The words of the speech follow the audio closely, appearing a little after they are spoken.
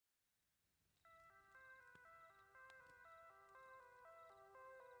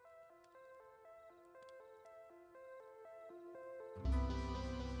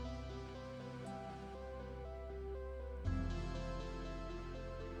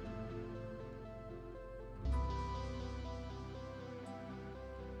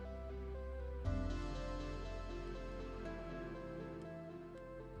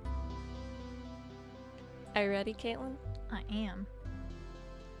Are you ready, Caitlin? I am.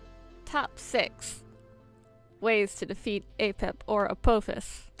 Top 6 ways to defeat Apep or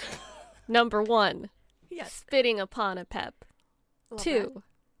Apophis. Number 1, Yes. spitting upon a pep. Love 2,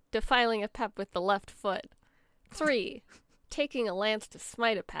 defiling a pep with the left foot. 3, taking a lance to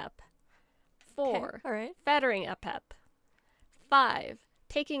smite a pep. that. 4, Okay, all right. fettering a pep. 5,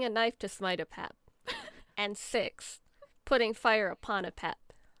 taking a knife to smite a pep. And 6, putting fire upon a pep.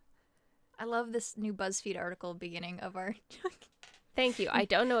 I love this new BuzzFeed article beginning of our. Thank you. I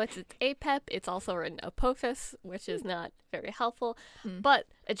don't know if it's Apep. It's also written Apophis, which is not very helpful. But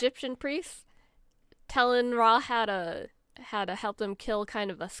Egyptian priests telling Ra how to help them kill kind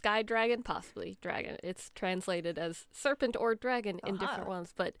of a sky dragon, possibly dragon. It's translated as serpent or dragon in different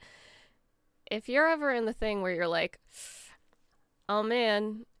ones. But if you're ever in the thing where you're like, oh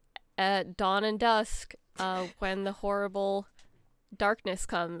man, at dawn and dusk, when the horrible darkness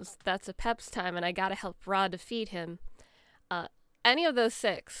comes, that's a Pep's time, and I gotta help Ra defeat him. Any of those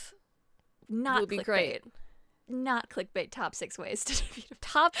 6 Not would be clickbait. great. Not clickbait. Top 6 ways to defeat a.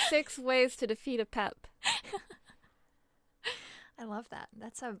 Top 6 ways to defeat a Pep. I love that.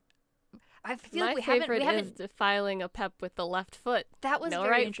 That's a. I feel My like we favorite haven't. is defiling a Pep with the left foot. That was no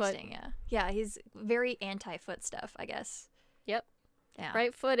very right interesting. foot. Yeah. Yeah. He's very anti-foot stuff, I guess. Yep. Yeah.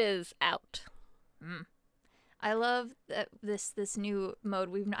 Right foot is out. I love that this new mode.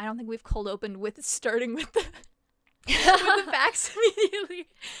 I don't think we've cold opened with starting with the with the facts immediately.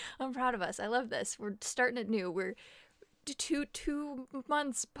 I'm proud of us. I love this. We're starting it new. We're two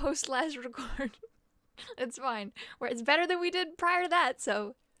months post last record. It's fine. It's better than we did prior to that,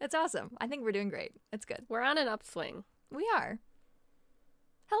 so it's awesome. I think we're doing great. It's good. We're on an upswing. We are.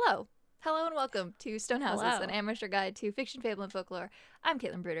 Hello and welcome to Stonehouses, Hello. an amateur guide to fiction, fable, and folklore. I'm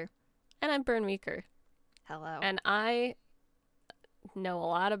Caitlin Bruder. And I'm Bern Meeker. Hello. And I know a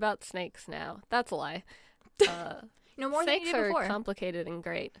lot about snakes now. That's a lie. No more than you Snakes did are before. complicated and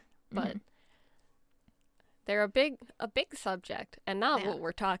great, but Mhm. they're a big subject, and not They what are.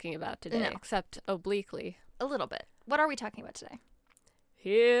 we're talking about today, No. except obliquely. A little bit. What are we talking about today?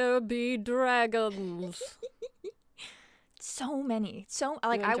 Here be dragons. So many.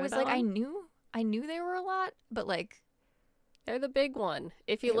 I enjoy was that like, one? I knew there were a lot, but like, They're the big one.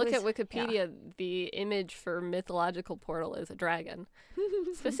 If you It look at was- Wikipedia, the image for mythological portal is a dragon,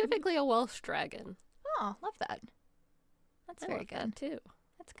 specifically a Welsh dragon. oh, love that. That's I very love good. that too.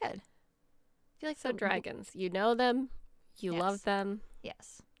 That's good. I feel like So dragons, you know them, you Yes. love them.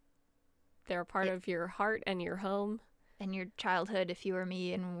 Yes. They're a part of your heart and your home. In your childhood, if you were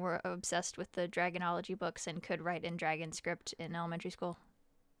me and were obsessed with the dragonology books and could write in dragon script in elementary school.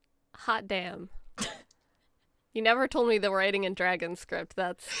 Hot damn. You never told me the writing in dragon script.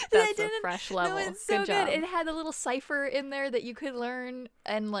 That's a didn't. fresh level. No, it's so good job. It had a little cipher in there that you could learn,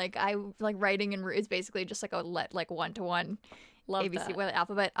 and like I like writing in it's basically just like a one-to-one Love ABC that. with the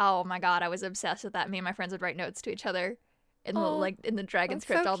alphabet. Oh my god, I was obsessed with that. Me and my friends would write notes to each other in the dragon that's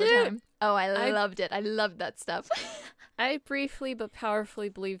script so all the cute. time. Oh, I loved it. I loved that stuff. I briefly but powerfully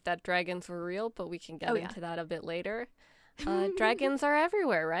believed that dragons were real, but we can get Oh, yeah. into that a bit later. Dragons are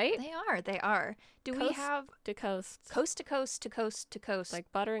everywhere, right? They are. Do we Coast have to coast, coast to coast to coast to coast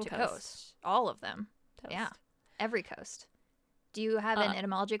like butter and to coast. coast? All of them. Toast. Yeah. Every coast. Do you have an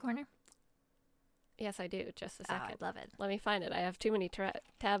etymology corner? Yes, I do. Just a Oh, second. I love it. Let me find it. I have too many tabs.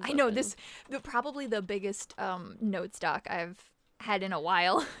 I know open. this. Probably the biggest note stock I've had in a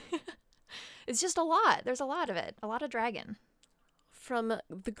while. It's just a lot. There's a lot of it. A lot of dragon. From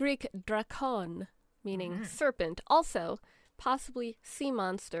the Greek drakon, meaning Mm-hmm. serpent, also possibly sea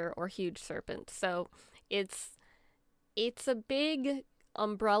monster or huge serpent. So it's a big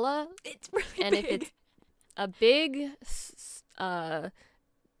umbrella, It's really and big. if it's a big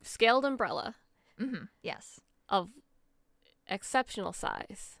scaled umbrella Yes. of exceptional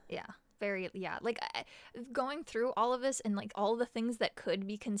size. Yeah. Very, yeah. Like, going through all of this and, like, all the things that could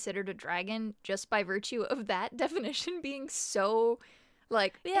be considered a dragon just by virtue of that definition being so,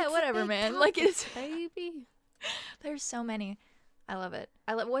 like, yeah, It's a whatever, big man. Like, topic, it's, baby. there's so many. I love it.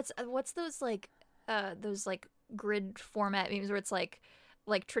 I love, what's those, like, grid format memes where it's, like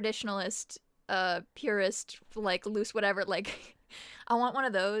traditionalist, purist, like, loose whatever, like, I want one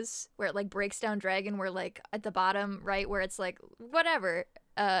of those where it, like, breaks down dragon where, like, at the bottom, right, where it's, like, whatever,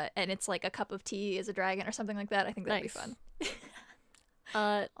 and it's like a cup of tea is a dragon or something like that. I think that'd Nice. be fun.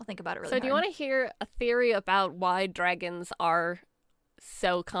 Uh, I'll think about it really so hard. do you want to hear a theory about why dragons are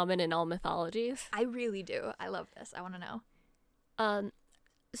so common in all mythologies? I really do. I love this. I want to know.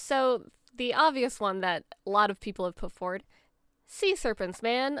 So the obvious one that a lot of people have put forward, sea serpents,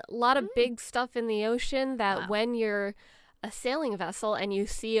 man. A lot of big stuff in the ocean that Wow. when you're a sailing vessel and you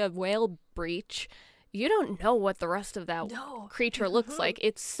see a whale breach, you don't know what the rest of that No. creature looks like.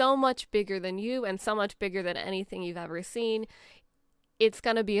 It's so much bigger than you and so much bigger than anything you've ever seen. It's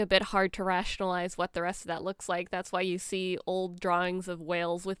going to be a bit hard to rationalize what the rest of that looks like. That's why you see old drawings of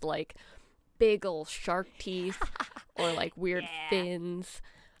whales with like big old shark teeth or like weird fins.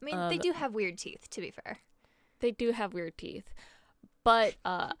 I mean, they do have weird teeth, to be fair. They do have weird teeth. But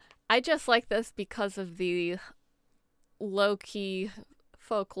I just like this because of the low-key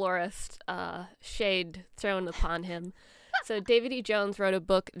folklorist shade thrown upon him. So David E. Jones wrote a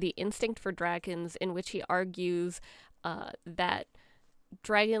book, The Instinct for Dragons, in which he argues that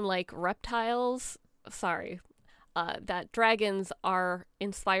dragon-like reptiles, that dragons are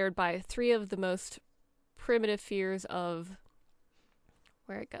inspired by three of the most primitive fears of,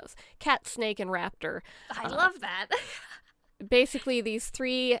 where it goes, cat, snake, and raptor. I love that. Basically, these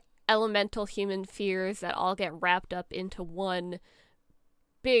three elemental human fears that all get wrapped up into one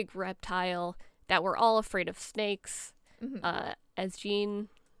big reptile, that we're all afraid of snakes, as Gene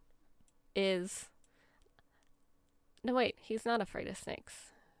is. No, wait, he's not afraid of snakes.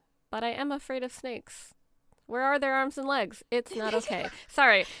 But I am afraid of snakes. Where are their arms and legs? It's not okay.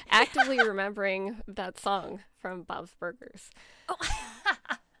 Sorry, actively remembering that song from Bob's Burgers. Oh.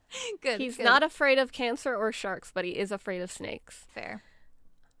 Good. He's good. not afraid of cancer or sharks, but he is afraid of snakes. Fair.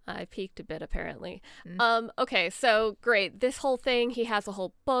 I peeked a bit, apparently. Okay, so great. This whole thing, he has a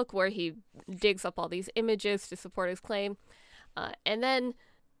whole book where he digs up all these images to support his claim. And then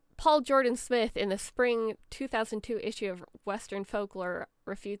Paul Jordan Smith, in the spring 2002 issue of Western Folklore,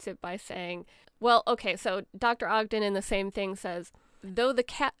 refutes it by saying, well, okay, so Dr. Ogden in the same thing says, though the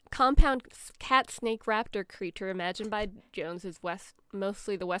compound cat-snake raptor creature imagined by Jones is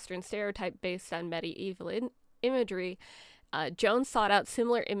mostly the Western stereotype based on medieval imagery, Jones sought out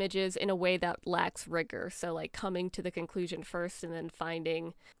similar images in a way that lacks rigor. So, like, coming to the conclusion first and then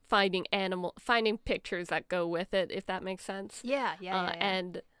finding pictures that go with it, if that makes sense. Yeah.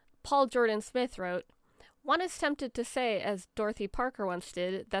 And Paul Jordan Smith wrote, one is tempted to say, as Dorothy Parker once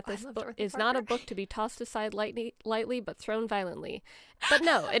did, that this book is not a book to be tossed aside lightly, but thrown violently. But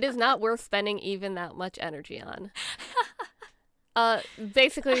no, it is not worth spending even that much energy on.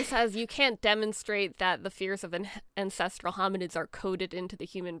 Basically it says you can't demonstrate that the fears of ancestral hominids are coded into the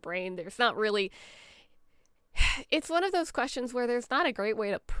human brain. There's not really... It's one of those questions where there's not a great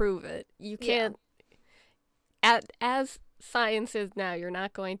way to prove it. You can't... As science is now, you're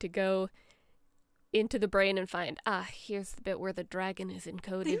not going to go into the brain and find, here's the bit where the dragon is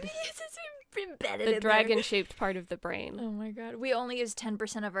encoded. It's embedded the in dragon-shaped part of the brain. Oh my god. We only use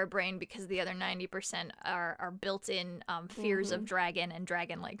 10% of our brain because the other 90% are built-in fears of dragon and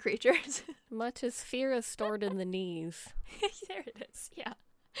dragon-like creatures. Much as fear is stored in the knees. There it is, yeah.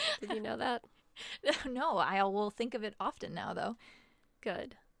 Did you know that? No, I will think of it often now, though.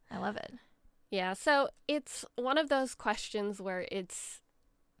 Good. I love it. Yeah, so it's one of those questions where it's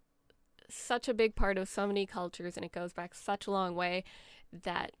such a big part of so many cultures and it goes back such a long way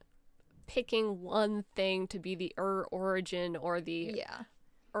that picking one thing to be the origin or the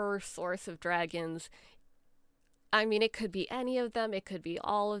source of dragons, I mean, it could be any of them, it could be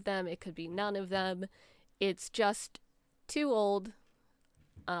all of them, it could be none of them. It's just too old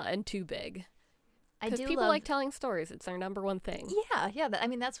and too big. Because people like telling stories. It's our number one thing. Yeah. I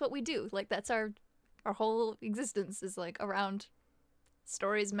mean, that's what we do. Like, that's our whole existence is like around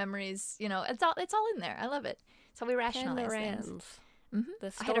stories, memories. You know, it's all in there. I love it. It's how we rationalize things.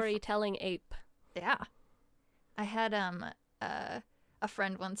 The storytelling ape. Yeah. I had a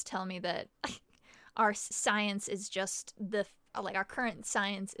friend once tell me that our science is just our current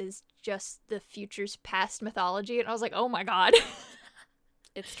science is just the future's past mythology, and I was like, oh my god.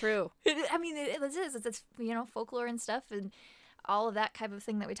 It's true. I mean, it is. It's folklore and stuff and all of that kind of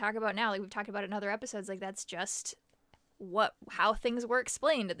thing that we talk about now. Like, we've talked about it in other episodes. Like, that's just how things were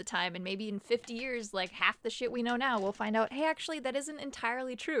explained at the time. And maybe in 50 years, like, half the shit we know now, we'll find out, hey, actually, that isn't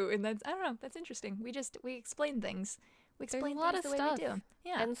entirely true. And that's, I don't know, that's interesting. We explain things. We explain There's a lot things of the stuff. way we do.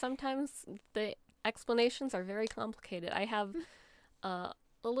 Yeah. And sometimes the explanations are very complicated. I have a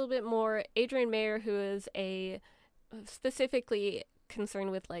little bit more. Adrian Mayer, who is specifically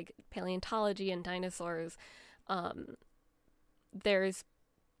concerned with like paleontology and dinosaurs, there's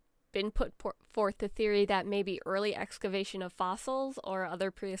been put forth the theory that maybe early excavation of fossils or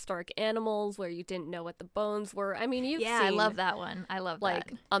other prehistoric animals where you didn't know what the bones were. I mean, you've seen, I love that one. I love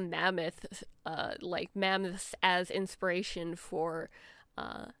like that. a mammoth, like mammoths as inspiration for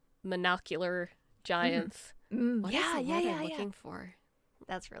monocular giants. What is the word I'm looking for?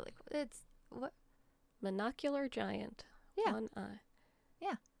 That's really cool. It's what? Monocular giant. Yeah. One eye.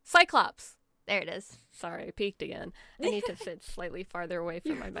 Yeah. Cyclops. There it is. Sorry, I peeked again. I need to sit slightly farther away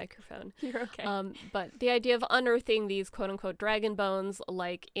from my microphone. You're okay. But the idea of unearthing these quote-unquote dragon bones,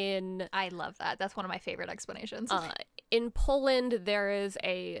 like in... I love that. That's one of my favorite explanations. In Poland, there is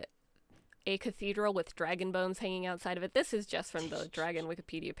a cathedral with dragon bones hanging outside of it. This is just from the Dragon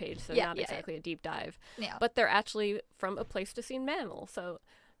Wikipedia page, so not exactly a deep dive. Yeah. But they're actually from a Pleistocene mammal, so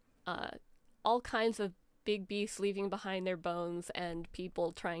all kinds of big beasts leaving behind their bones and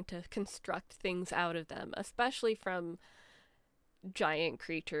people trying to construct things out of them, especially from giant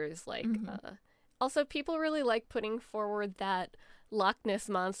creatures like... also, people really like putting forward that Loch Ness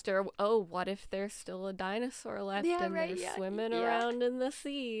Monster. Oh, what if there's still a dinosaur left and they're swimming around in the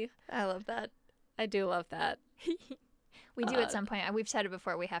sea? I love that. I do love that. We do at some point. We've said it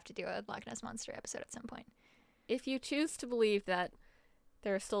before. We have to do a Loch Ness Monster episode at some point. If you choose to believe that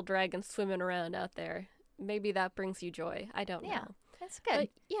there are still dragons swimming around out there, maybe that brings you joy. I don't know. That's good.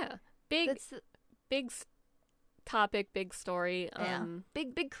 But big topic, big story.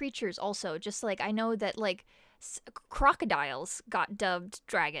 Big creatures also. Just like, I know that like crocodiles got dubbed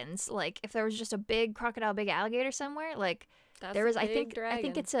dragons. Like if there was just a big crocodile, big alligator somewhere, like there is. I think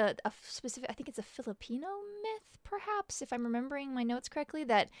it's a specific. I think it's a Filipino myth, perhaps, if I'm remembering my notes correctly.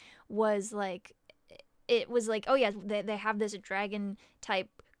 That was like, it was like, oh yeah, they have this dragon type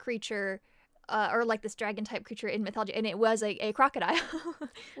creature. Or like this dragon type creature in mythology, and it was a crocodile.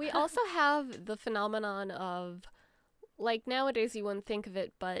 We also have the phenomenon of, like, nowadays you wouldn't think of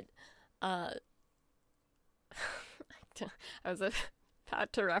it, but I was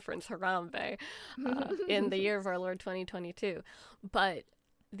about to reference Harambe in the year of our Lord 2022, but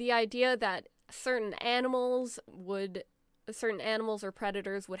the idea that certain animals or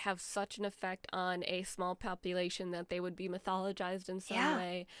predators would have such an effect on a small population that they would be mythologized in some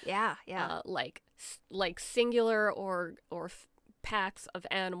way. Yeah. Like singular or packs of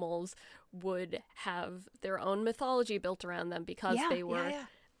animals would have their own mythology built around them because they were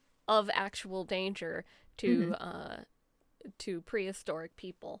of actual danger to prehistoric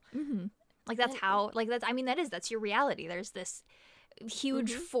people. Like that's that's your reality. There's this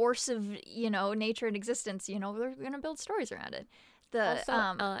huge force of nature and existence. They're gonna build stories around it.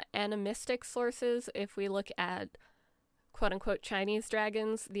 Animistic sources, if we look at quote unquote Chinese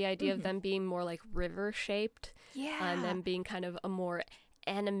dragons, the idea of them being more like river shaped, and them being kind of a more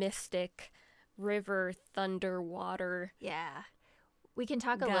animistic river, thunder, water. We can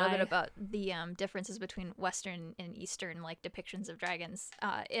talk a little bit about the differences between Western and Eastern like depictions of dragons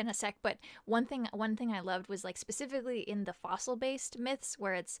in a sec. But one thing I loved was like specifically in the fossil-based myths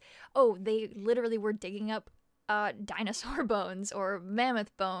where it's, they literally were digging up dinosaur bones or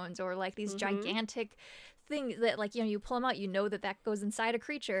mammoth bones or like these gigantic things that like, you pull them out, that goes inside a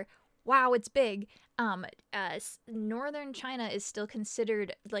creature. Wow, it's big. Northern China is still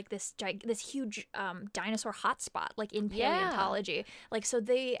considered like this huge dinosaur hotspot, like in paleontology. Like, so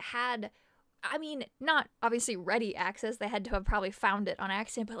they had, not obviously ready access. They had to have probably found it on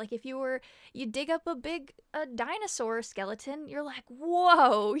accident. But like, if you dig up a dinosaur skeleton, you're like,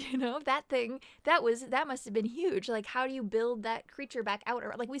 whoa, that thing, that must have been huge. Like, how do you build that creature back out?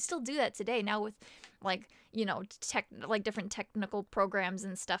 Or like, we still do that today now with like, different technical programs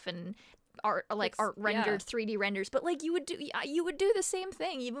and stuff and art rendered 3D renders. But like you would do the same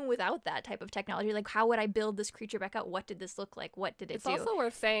thing even without that type of technology. Like, how would I build this creature back out? What did this look like? What did it do? It's also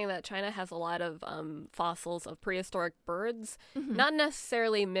worth saying that China has a lot of fossils of prehistoric birds, not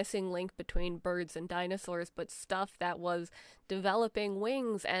necessarily missing link between birds and dinosaurs, but stuff that was developing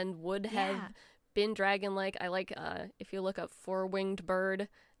wings and would have been dragon-like. I like if you look up four-winged bird,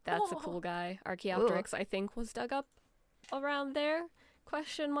 that's a cool guy. Archaeopteryx, I think, was dug up around there? ?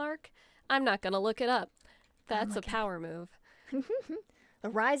 I'm not gonna look it up. That's a power move. The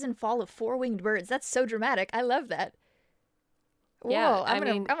rise and fall of four-winged birds. That's so dramatic. I love that. Yeah, whoa,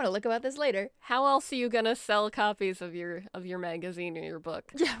 I'm gonna look about this later. How else are you gonna sell copies of your magazine or your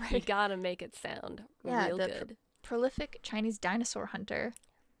book? Yeah, right. You gotta make it sound real good. Prolific Chinese dinosaur hunter.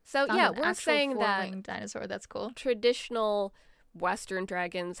 So we're saying that dinosaur. That's cool. Traditional Western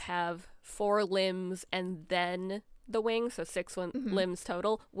dragons have 4 limbs and then the wings, so 6 limbs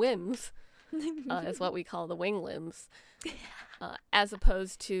total. Whims is what we call the wing limbs, as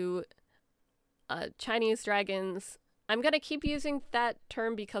opposed to Chinese dragons. I'm gonna keep using that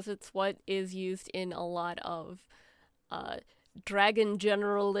term because it's what is used in a lot of dragon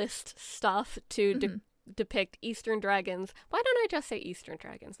generalist stuff to depict Eastern dragons. Why don't I just say Eastern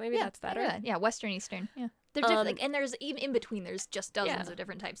dragons? Maybe that's better. Yeah, Western, Eastern. Yeah. They're different. And there's even in between, there's just dozens of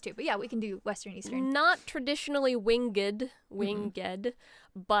different types too. But yeah, we can do Western, Eastern. Not traditionally winged,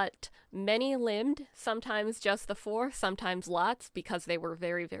 but many-limbed, sometimes just the 4, sometimes lots, because they were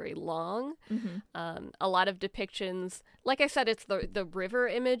very, very long. A lot of depictions, like I said, it's the river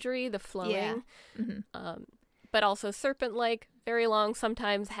imagery, the flowing, but also serpent-like, very long,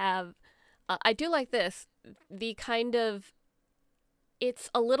 sometimes have, I do like this, the kind of,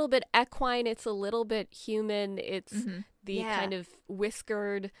 it's a little bit equine, it's a little bit human, it's the kind of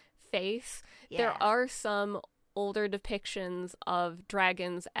whiskered face. There are some older depictions of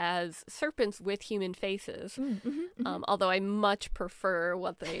dragons as serpents with human faces, although I much prefer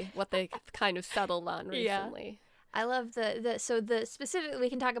what they kind of settled on recently. I love the specific,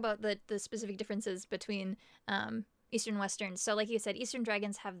 we can talk about the specific differences between Eastern and Western. So like you said, Eastern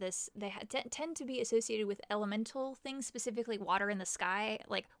dragons have this, they tend to be associated with elemental things, specifically water in the sky,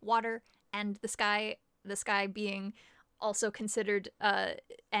 like water and the sky being also considered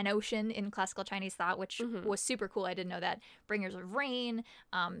an ocean in classical Chinese thought, which was super cool. I didn't know that. Bringers of rain,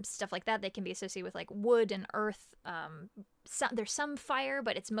 stuff like that. They can be associated with like wood and earth. There's some fire,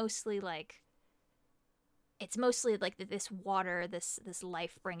 but it's mostly like this water, this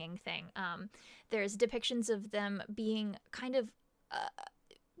life-bringing thing. There's depictions of them being kind of,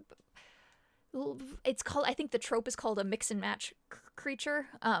 it's called, I think the trope is called a mix and match creature.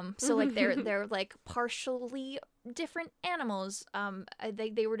 So like they're like partially different animals.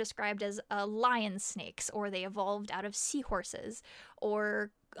 They were described as lion snakes, or they evolved out of seahorses,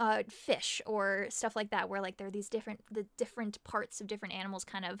 or fish, or stuff like that, where like they're the different parts of different animals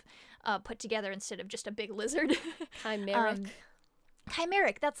kind of put together instead of just a big lizard.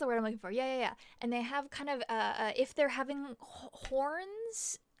 Chimeric, that's the word I'm looking for. Yeah. And they have kind of if they're having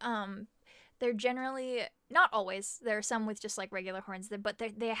horns, they're generally, not always, there are some with just like regular horns, but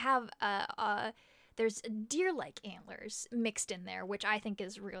they have there's deer-like antlers mixed in there, which I think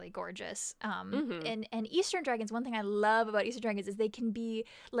is really gorgeous. And Eastern dragons, one thing I love about Eastern dragons is they can be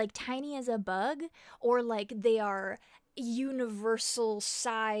like tiny as a bug, or like they are universal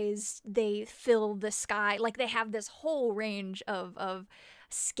sized, they fill the sky. Like they have this whole range of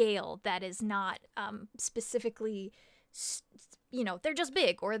scale that is not specifically, they're just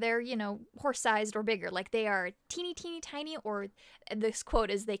big, or they're, horse-sized or bigger. Like they are teeny, teeny, tiny, or this quote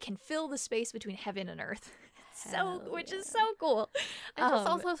is, they can fill the space between heaven and earth. Which is so cool. I just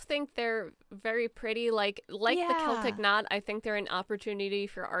also think they're very pretty. Like the Celtic knot, I think they're an opportunity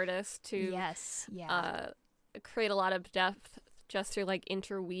for artists to create a lot of depth just through like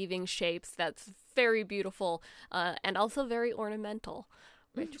interweaving shapes. That's very beautiful, and also very ornamental.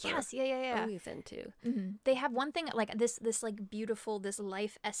 Which we're always into. They have one thing, like this like beautiful, this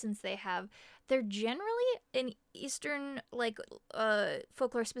life essence they have. They're generally, in Eastern like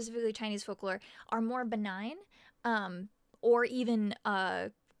folklore, specifically Chinese folklore, are more benign, or even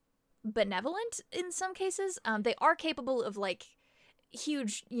benevolent in some cases. They are capable of like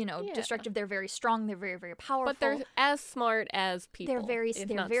huge, destructive. They're very strong. They're very, very powerful. But they're as smart as people. They're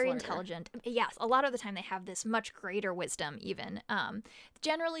very intelligent. Yes, a lot of the time they have this much greater wisdom. Even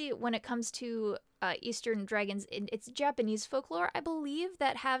generally, when it comes to Eastern dragons, it's Japanese folklore, I believe,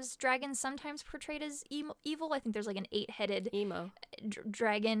 that has dragons sometimes portrayed as evil. I think there's like an 8-headed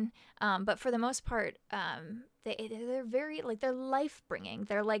dragon, but for the most part, they're very like, they're life bringing.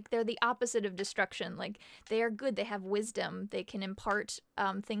 They're the opposite of destruction. Like they are good. They have wisdom. They can impart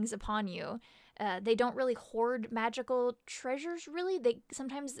things upon you. They don't really hoard magical treasures. Really,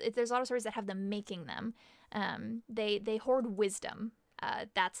 there's a lot of stories that have them making them. They hoard wisdom.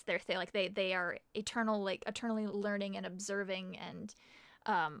 That's their thing. Like they are eternally learning and observing, and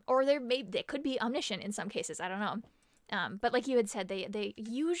or they could be omniscient in some cases. I don't know. But like you had said, they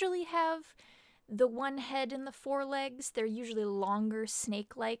usually have the one head and the 4 legs. They're usually longer,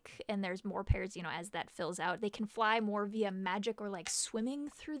 snake-like, and there's more pairs, as that fills out. They can fly more via magic or like swimming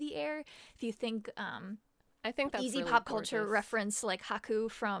through the air. If you think, I think that's easy really pop gorgeous. culture reference, like Haku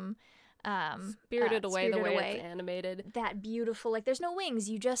from Spirited Away, the way it's animated. That beautiful, like there's no wings.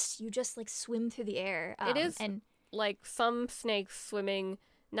 You just like swim through the air. It is, and like some snakes swimming,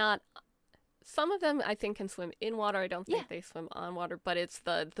 not. Some of them I think can swim in water. I don't think they swim on water, but it's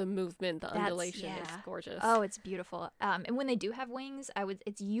the movement, the undulation is gorgeous. Oh, it's beautiful. And when they do have wings,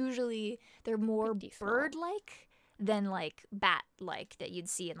 it's usually, they're more bird-like than like bat-like that you'd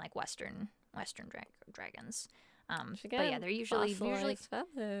see in like Western dragons. But yeah, they're usually feathers.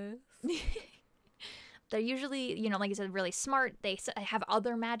 They're usually, like you said, really smart. They have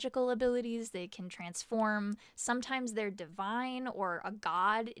other magical abilities. They can transform. Sometimes they're divine or a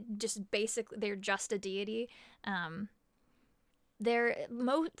god. Just basically, they're just a deity. They're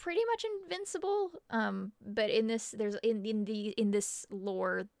pretty much invincible. But in this, in this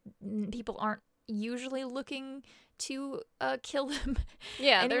lore, people aren't usually looking to kill them.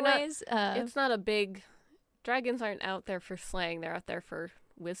 Yeah, anyways. They're not. It's not a big. Dragons aren't out there for slaying. They're out there for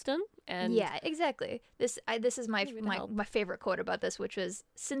wisdom. And yeah, exactly. This is my favorite quote about this, which was,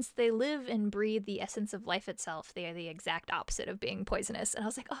 "Since they live and breathe the essence of life itself, they are the exact opposite of being poisonous." And I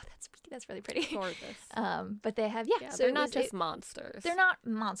was like, oh, that's really pretty. Gorgeous. But they have so they're not just monsters. They're not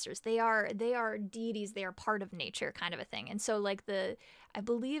monsters. They are deities. They are part of nature, kind of a thing. And so like I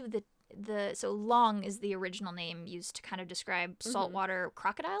believe that so long is the original name used to kind of describe saltwater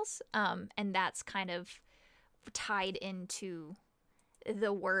crocodiles. And that's kind of tied into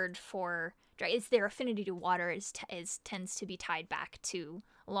the word for it's their affinity to water tends to be tied back to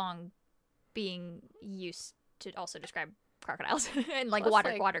long being used to also describe crocodiles and like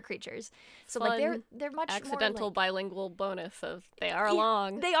water creatures. So like they're much accidental more bilingual bonus of they are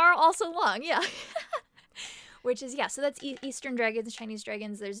long. They are also long, yeah. Which is, so that's Eastern dragons, Chinese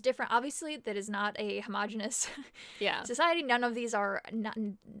dragons. There's different, obviously, that is not a homogenous society. None of these are, not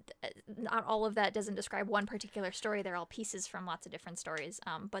all of that doesn't describe one particular story. They're all pieces from lots of different stories.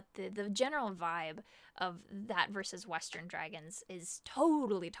 But the general vibe of that versus Western dragons is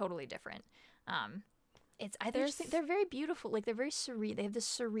totally, totally different. I just think they're very beautiful. Like, they're very serene. They have this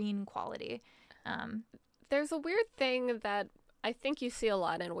serene quality. There's a weird thing that I think you see a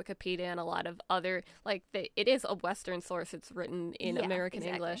lot in Wikipedia and a lot of other, like, it is a Western source. It's written in American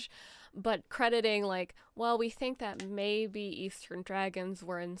English, but crediting, like, well, we think that maybe Eastern dragons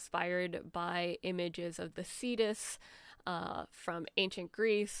were inspired by images of the Cetus from ancient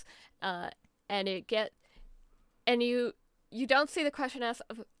Greece, and you don't see the question asked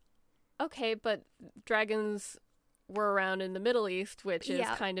of, okay, but dragons were around in the Middle East, which is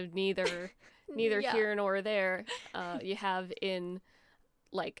kind of neither here nor there. You have in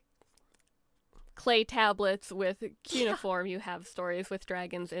like clay tablets with cuneiform, you have stories with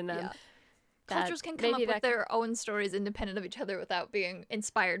dragons in them. Cultures can come up with their own stories independent of each other without being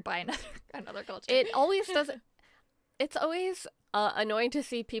inspired by another culture. It always doesn't. It's always annoying to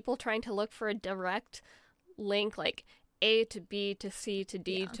see people trying to look for a direct link, like A to B to C to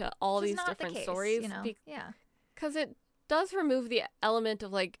D to all these different stories. Because it does remove the element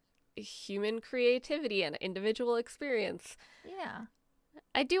of like human creativity and individual experience. Yeah.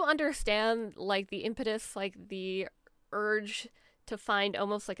 I do understand like the impetus, like the urge to find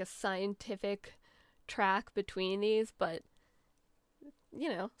almost like a scientific track between these, but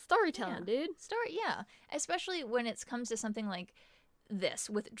storytelling, dude. Especially when it comes to something like this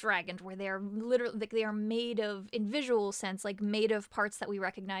with dragons, where they are literally like they are made of, in visual sense, like made of parts that we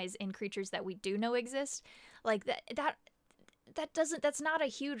recognize in creatures that we do know exist. Like that's not a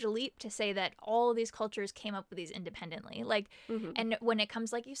huge leap to say that all of these cultures came up with these independently. Like, and when it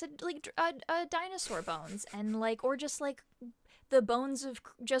comes, like you said, like dinosaur bones and like, or just like the bones of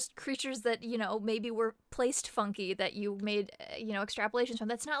just creatures that, maybe were placed funky that you made, extrapolations from.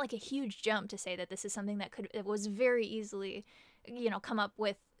 That's not like a huge jump to say that this is something that it was very easily, come up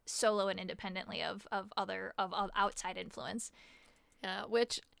with solo and independently of outside influence. Yeah,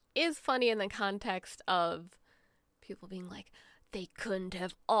 which is funny in the context of people being like, they couldn't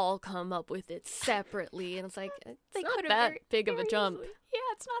have all come up with it separately, and it's like, it's not that big of a jump. Easily. Yeah,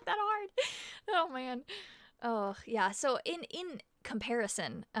 it's not that hard. Oh man. Oh yeah. So in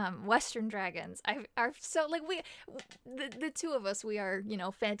comparison, Western dragons are so like the two of us, we are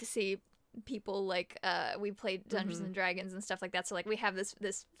fantasy people, like we played Dungeons and Dragons and stuff like that. So like we have this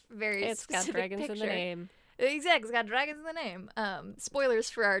very it's got dragons picture. In the name. Exactly, it's got dragons in the name. Spoilers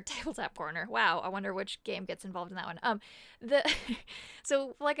for our tabletop corner. Wow, I wonder which game gets involved in that one.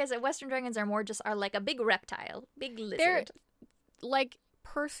 So like I said, Western dragons are like a big reptile, big lizard. They're like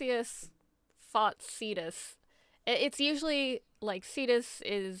Perseus fought Cetus. It's usually like Cetus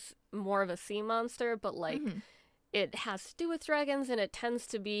is more of a sea monster, but like it has to do with dragons, and it tends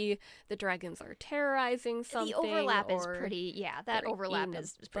to be the dragons are terrorizing something. The overlap is pretty. That overlap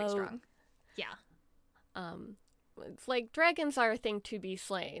is pretty strong. Yeah. It's like dragons are a thing to be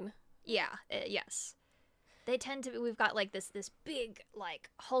slain. Yeah, yes. They tend to be, we've got like this big like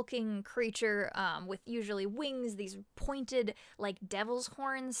hulking creature with usually wings, these pointed like devil's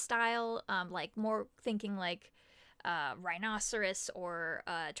horn style, like more thinking like rhinoceros or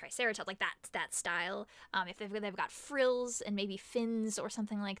triceratops, like that style. If they've got frills and maybe fins or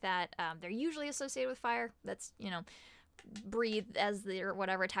something like that, they're usually associated with fire. That's breathe as their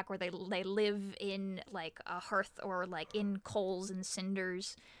whatever attack, where they live in like a hearth or like in coals and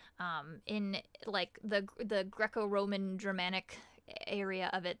cinders. In like the Greco-Roman Germanic area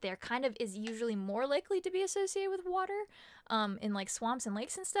of it, there kind of is usually more likely to be associated with water, in like swamps and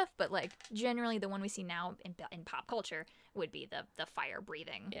lakes and stuff. But like generally, the one we see now in pop culture would be the fire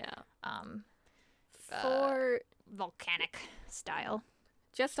breathing. Yeah. For volcanic style.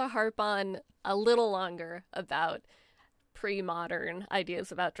 Just to harp on a little longer about pre-modern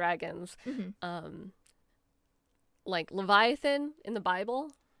ideas about dragons, like Leviathan in the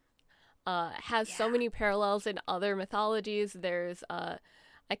Bible has so many parallels in other mythologies. There's I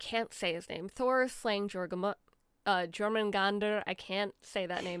can't say his name, Thor slaying Jormungandr. I can't say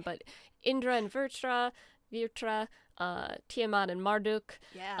that name, but Indra and Virtra, Tiamat and Marduk.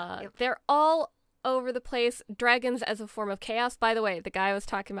 They're all over the place. Dragons as a form of chaos. By the way, the guy I was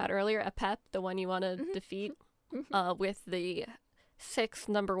talking about earlier, Apep, the one you want to defeat with the 6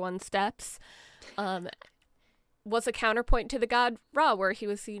 number 1 steps, was a counterpoint to the god Ra, where he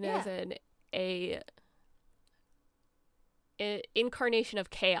was seen as an incarnation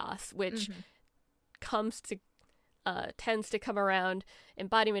of chaos, which tends to come around,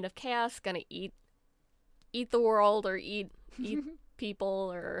 embodiment of chaos, gonna eat the world, or eat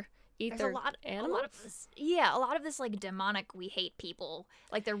people, or eat their animals. A lot of this like demonic, we hate people,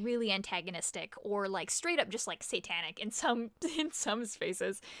 like they're really antagonistic, or like straight up just like satanic in some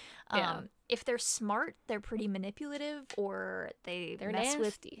spaces. If they're smart, they're pretty manipulative, or they're mess nasty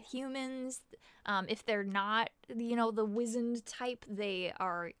with humans. If they're not, the wizened type, they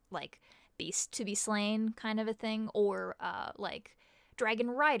are like beast to be slain kind of a thing, or like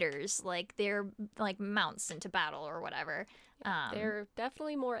dragon riders, like they're like mounts into battle or whatever. They're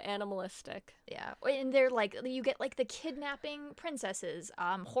definitely more animalistic. Yeah, and they're like, you get like the kidnapping princesses,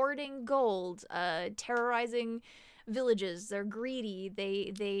 hoarding gold, terrorizing villages. They're greedy.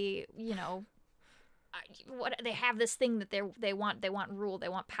 They they have this thing that they want rule. They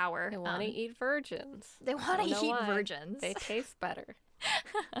want power. They want to eat virgins. They want to eat virgins. They taste better.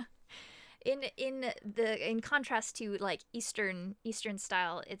 In contrast to like Eastern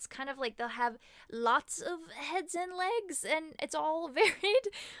style, it's kind of like they'll have lots of heads and legs, and it's all varied,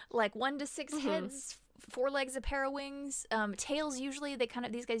 like 1 to 6 heads, 4 legs, a pair of wings. Tails usually,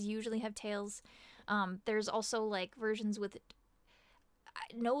 these guys usually have tails. There's also like versions with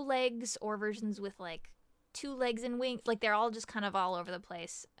no legs, or versions with like 2 legs and wings. Like they're all just kind of all over the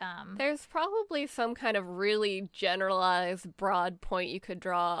place. There's probably some kind of really generalized broad point you could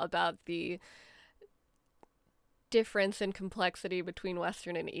draw about the difference in complexity between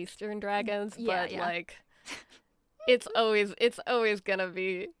Western and Eastern dragons, but like it's always gonna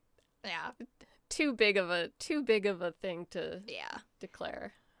be too big of a thing to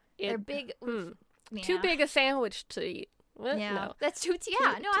declare. They're big. Too big a sandwich to eat. What? Yeah, no. That's too.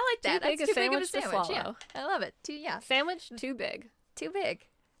 Yeah, no, I like that. That's too big of a sandwich. Yeah, I love it. Sandwich too big. Too big.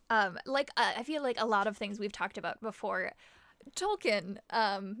 I feel like a lot of things we've talked about before, Tolkien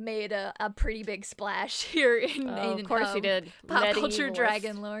made a pretty big splash here in of course he did. Pop culture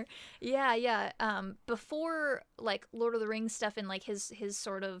dragon lore. Yeah. Before like Lord of the Rings stuff, and like his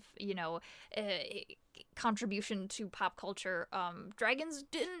sort of contribution to pop culture, dragons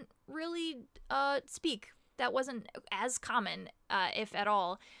didn't really speak. That wasn't as common, if at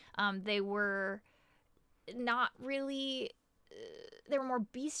all. They were not really. They were more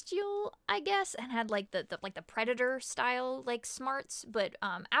bestial, I guess, and had like the predator style like smarts. But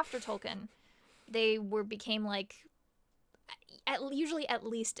after Tolkien, they became like usually at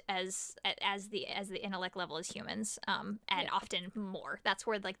least as the intellect level as humans, and often more. That's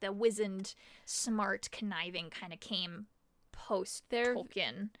where like the wizened, smart, conniving kind of came post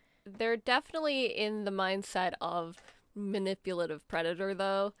Tolkien. They're definitely in the mindset of manipulative predator,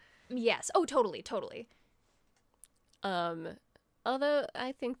 though. Yes. Oh, totally. Although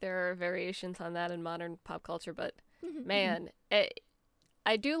I think there are variations on that in modern pop culture, but man,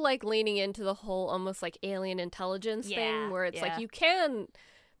 I do like leaning into the whole almost like alien intelligence thing, where it's like you can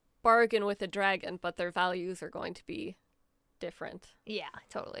bargain with a dragon, but their values are going to be different. Yeah,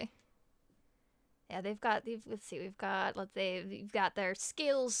 totally. Yeah, we've got their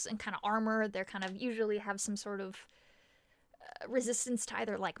scales and kind of armor. They're kind of usually have some sort of resistance to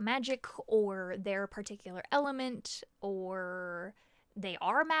either like magic or their particular element, or they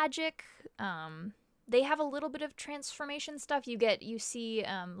are magic. They have a little bit of transformation stuff. You see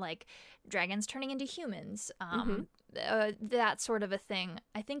like dragons turning into humans, that sort of a thing.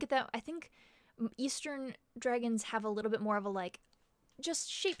 I think Eastern dragons have a little bit more of a like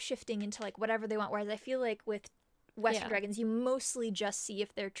just shape-shifting into like whatever they want, whereas I feel like with Western dragons you mostly just see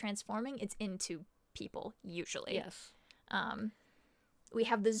if they're transforming, it's into people usually. Yes. We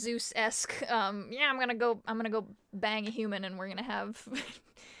have the Zeus-esque, I'm gonna go bang a human and we're gonna have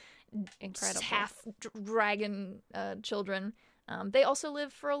Incredible. half dragon children. They also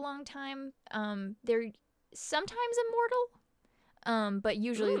live for a long time. They're sometimes immortal, but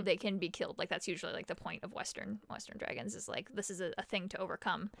usually they can be killed. Like that's usually like the point of Western dragons is like this is a thing to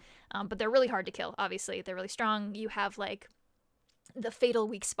overcome. But they're really hard to kill. Obviously, they're really strong. You have like the fatal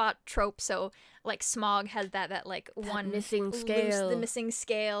weak spot trope. So like Smaug has that like That one missing scale. the missing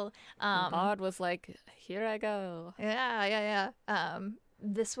scale. Bod was like, here I go. Yeah.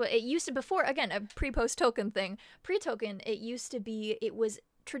 It used to, before, again, a pre-post token thing. Pre-token, it was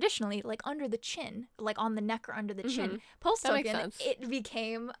traditionally like under the chin, like on the neck or under the chin. Post token, it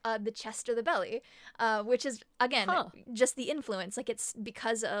became the chest or the belly, which is again just the influence. Like it's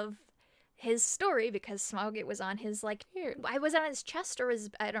because of his story, because Smaug, it was on his like, I was on his chest or his,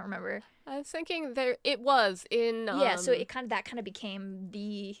 I don't remember. I was thinking it was in so it kind of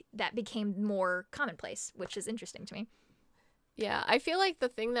became more commonplace, which is interesting to me. Yeah, I feel like the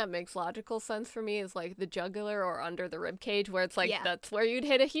thing that makes logical sense for me is like the jugular or under the rib cage, where it's like that's where you'd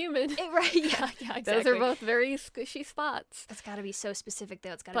hit a human. Right? Yeah, exactly. Those are both very squishy spots. It's got to be so specific,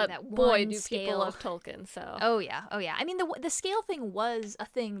 though. It's got to be that one boy, do scale. people love Tolkien, so. Oh yeah. I mean, the scale thing was a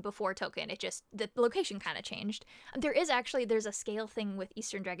thing before Tolkien. It just the location kind of changed. There's a scale thing with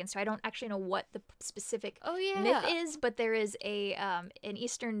Eastern dragons, so I don't actually know what the specific myth is, but there is an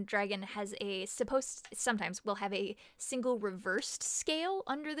Eastern dragon has sometimes will have a single reversed scale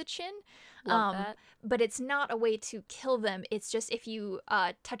under the chin. Love that. But it's not a way to kill them. It's just if you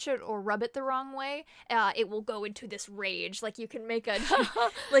touch it or rub it the wrong way, it will go into this rage. Like you can make a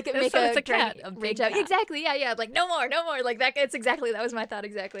a cat, a big cat. Exactly. Yeah. Like no more. Like that. It's exactly that was my thought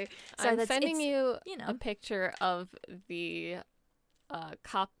exactly. So I'm sending you a picture of the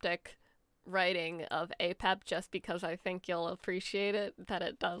Coptic writing of APEP just because I think you'll appreciate it. That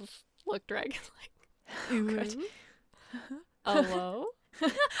it does look dragon-like. Hello.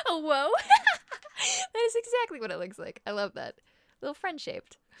 Oh, whoa. That is exactly what it looks like. I love that. Little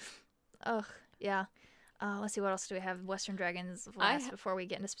friend-shaped. Ugh, yeah. Let's see, what else do we have? Western dragons before we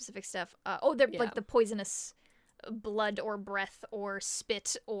get into specific stuff. They're like the poisonous blood or breath or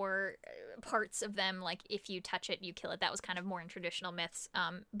spit or parts of them. Like, if you touch it, you kill it. That was kind of more in traditional myths.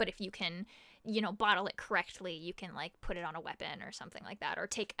 But if you can, bottle it correctly, you can, like, put it on a weapon or something like that. Or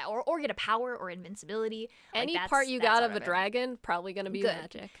take, or get a power or invincibility. Any part you got of a dragon, probably going to be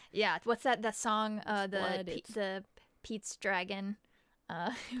magic. Yeah. What's that song? The Pete's Dragon.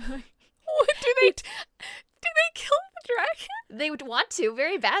 What do they kill the dragon? They would want to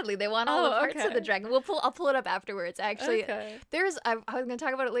very badly. They want all the parts of the dragon. I'll pull it up afterwards. Actually, I was going to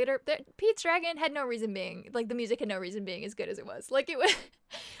talk about it later. Pete's Dragon had no reason being, like, the music had no reason being as good as it was. Like it was,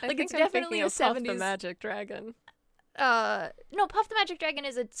 like it's definitely a 70s. Puff the Magic Dragon. No, Puff the Magic Dragon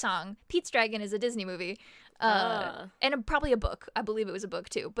is a song. Pete's Dragon is a Disney movie. And probably a book. I believe it was a book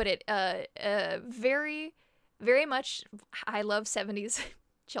too. But it very, very much. I love 70s.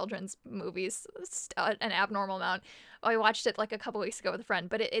 Children's movies, an abnormal amount. I watched it like a couple weeks ago with a friend,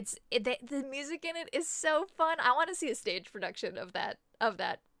 but the music in it is so fun. I want to see a stage production of that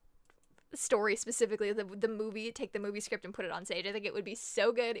story, specifically the movie. Take the movie script and put it on stage. I think it would be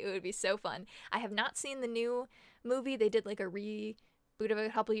so good. It would be so fun. I have not seen the new movie. They did like a reboot of it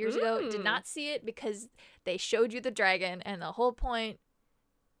a couple years ago. Did not see it because they showed you the dragon, and the whole point.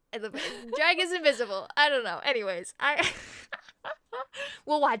 The dragon's invisible. I don't know. Anyways,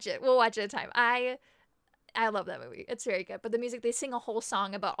 we'll watch it. We'll watch it at a time. I love that movie. It's very good. But the music, they sing a whole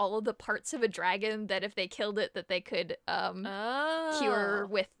song about all of the parts of a dragon that if they killed it, that they could cure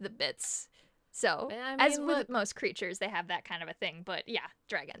with the bits. So, as with most creatures, they have that kind of a thing. But yeah,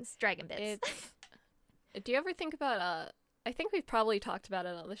 dragon bits. Do you ever think about I think we've probably talked about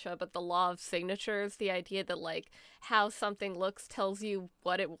it on the show, but the law of signatures, the idea that, like, how something looks tells you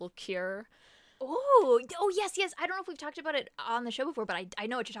what it will cure. Oh, yes. I don't know if we've talked about it on the show before, but I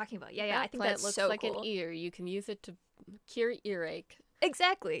know what you're talking about. Yeah. I think that looks so like cool. An ear. You can use it to cure earache.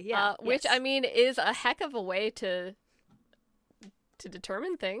 Exactly. Yeah. Which I mean is a heck of a way to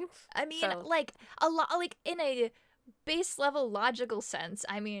determine things. I mean, like a lot, like in a base level logical sense.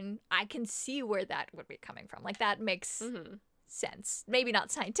 I mean, I can see where that would be coming from. Like that makes sense. Maybe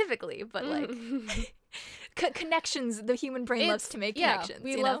not scientifically, but like connections. The human brain loves to make connections.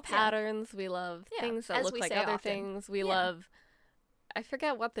 We love patterns. We love things that look like other things. We love. I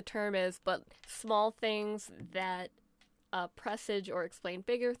forget what the term is, but small things that presage or explain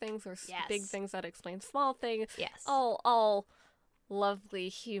bigger things, or big things that explain small things. Yes. All lovely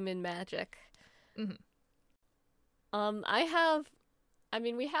human magic. Mm-hmm.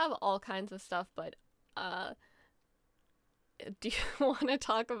 We have all kinds of stuff, but do you want to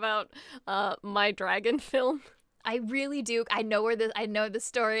talk about My Dragon film? I really do. I know the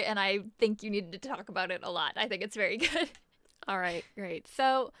story, and I think you needed to talk about it a lot. I think it's very good. All right, great.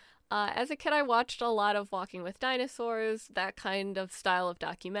 So, as a kid, I watched a lot of Walking with Dinosaurs, that kind of style of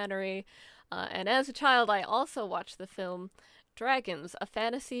documentary. And as a child, I also watched the film Dragons, a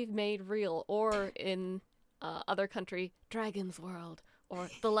Fantasy Made Real, or in other country, Dragon's World, or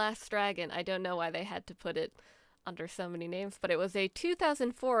The Last Dragon. I don't know why they had to put it under so many names, but it was a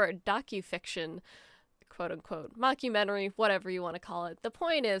 2004 docufiction, quote-unquote, mockumentary, whatever you want to call it. The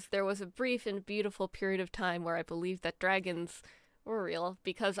point is, there was a brief and beautiful period of time where I believed that dragons were real,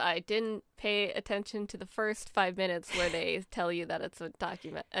 because I didn't pay attention to the first 5 minutes where they tell you that it's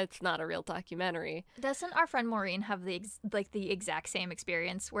not a real documentary. Doesn't our friend Maureen have the exact same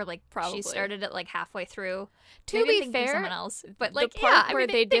experience where Probably. She started it halfway through? To Maybe I'm be thinking fair, someone else, but the part where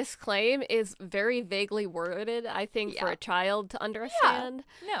they disclaim is very vaguely worded, I think, for a child to understand.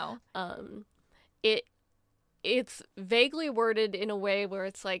 Yeah. No. It's vaguely worded in a way where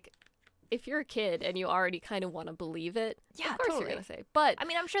it's like, if you're a kid and you already kind of want to believe it, yeah, of course totally. you're gonna say. But I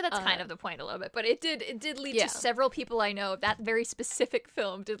mean, I'm sure that's kind of the point a little bit. But it did lead to several people I know. That very specific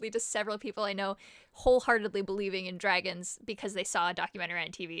film did lead to several people I know wholeheartedly believing in dragons because they saw a documentary on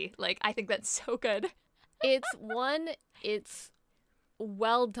TV. I think that's so good. It's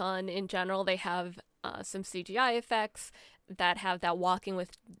well done in general. They have some CGI effects that have that Walking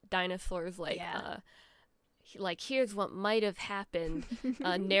with Dinosaurs here's what might have happened,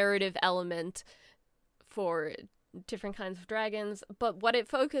 narrative element for different kinds of dragons. But what it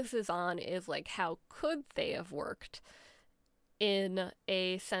focuses on is how could they have worked, in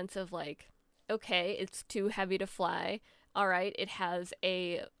a sense of okay, it's too heavy to fly. All right, it has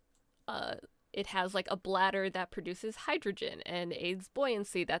a bladder that produces hydrogen and aids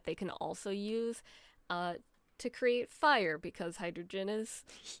buoyancy that they can also use to create fire, because hydrogen is,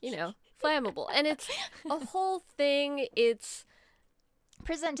 flammable. And it's a whole thing. It's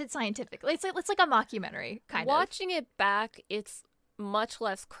presented scientifically. It's like a mockumentary, kind of. Watching it back, it's much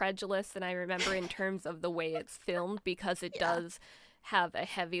less credulous than I remember in terms of the way it's filmed, because it does have a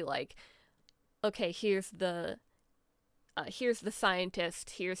heavy, okay, here's the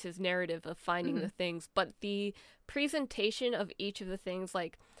scientist, here's his narrative of finding the things, but the presentation of each of the things,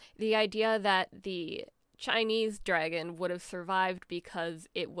 the idea that the Chinese dragon would have survived because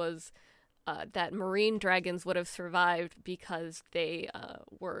it was that marine dragons would have survived because they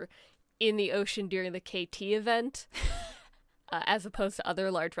were in the ocean during the KT event, as opposed to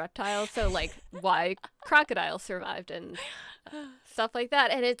other large reptiles. So why crocodiles survived and stuff like that.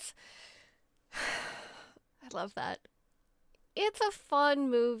 And I love that. It's a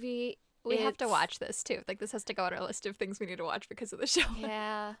fun movie. We have to watch this too. This has to go on our list of things we need to watch because of the show.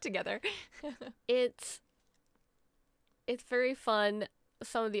 Yeah. Together. It's very fun.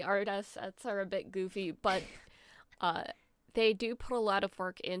 Some of the art assets are a bit goofy, but they do put a lot of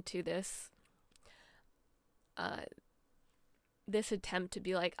work into this this attempt to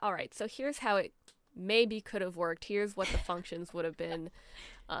be all right, so here's how it maybe could have worked. Here's what the functions would have been.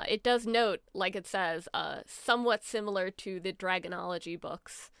 It does note, it says, somewhat similar to the Dragonology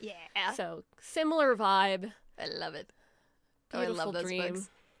books. Yeah. So, similar vibe. I love it. Beautiful I love those dream. books.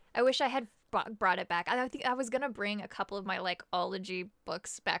 I wish I had brought it back. I think I was gonna bring a couple of my ology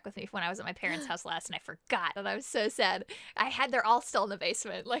books back with me when I was at my parents' house last, and I forgot, and I was so sad. They're all still in the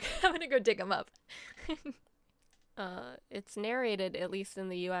basement. I'm gonna go dig them up. It's narrated, at least in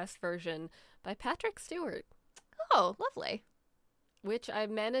the U.S. version, by Patrick Stewart. Oh, lovely. Which I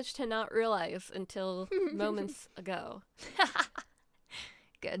managed to not realize until moments ago.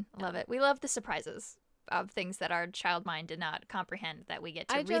 Good. Love it. We love the surprises of things that our child mind did not comprehend that we get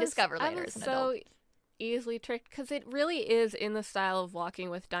to rediscover later as an adult. I'm so easily tricked, because it really is in the style of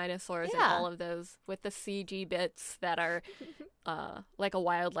Walking with Dinosaurs and all of those, with the CG bits that are like a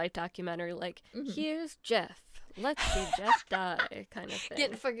wildlife documentary, here's Jeff. Let's see Jeff die, kind of thing.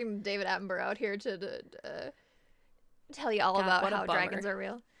 Get fucking David Attenborough out here to tell you all about how dragons are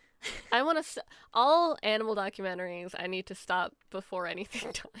real. I want to all animal documentaries. I need to stop before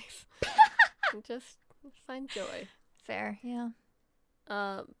anything dies. And just find joy. Fair, yeah.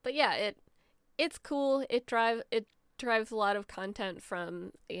 But yeah, it's cool. It drives a lot of content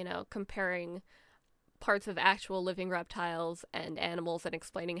from, comparing parts of actual living reptiles and animals and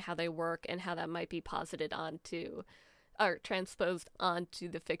explaining how they work and how that might be posited onto or transposed onto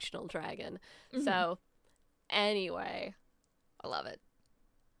the fictional dragon. Mm-hmm. So anyway, I love it.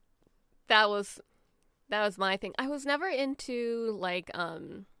 That was my thing. I was never into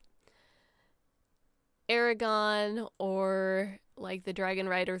Aragon or the Dragon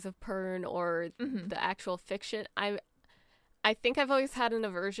Riders of Pern or the actual fiction. I think I've always had an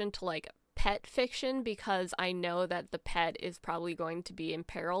aversion to like pet fiction because I know that the pet is probably going to be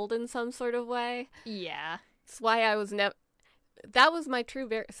imperiled in some sort of way. Yeah. That's why I was never. That was my true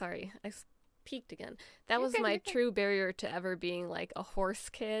Sorry, peaked again. That was my true barrier to ever being like a horse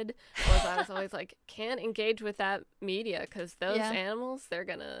kid. Was I was always like, can't engage with that media because those animals, they're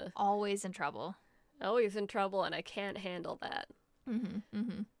gonna always in trouble. Always in trouble, and I can't handle that.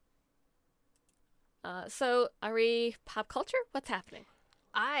 So are we pop culture? What's happening?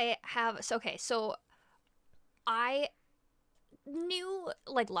 So I knew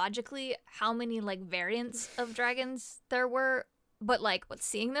like logically how many like variants of dragons there were, but like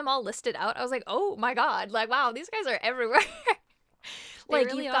seeing them all listed out, I was like, oh my god, like wow, these guys are everywhere. Like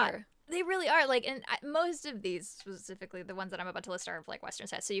they really are. They really are. Like, and most of these, specifically the ones that I'm about to list, are of like Western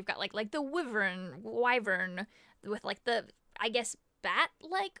sets. So you've got like the wyvern with like the, I guess,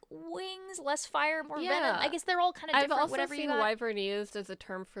 bat-like wings, less fire, more venom. I guess they're all kind of different. I've also seen wyvern used as a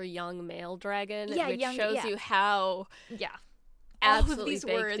term for young male dragon, which shows you how absolutely all of these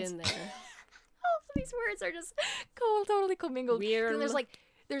baked words in there. All of these words are just totally commingled. Weird.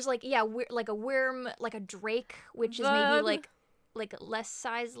 There's like a worm, like a drake, which is maybe like less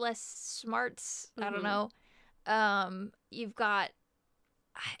size, less smarts. I don't know. You've got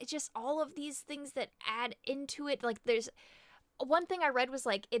just all of these things that add into it. Like there's one thing I read was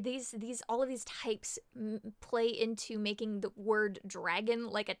like all of these types play into making the word dragon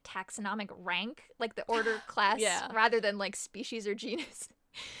like a taxonomic rank, like the order class, rather than like species or genus.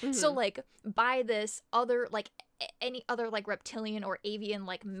 So like by this other like any other like reptilian or avian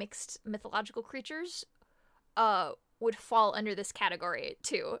like mixed mythological creatures would fall under this category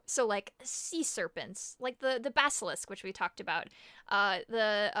too. So like sea serpents, like the basilisk, which we talked about,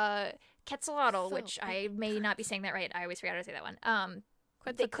 the Quetzalcoatl, which I may not be saying that right. I always forget how to say that one.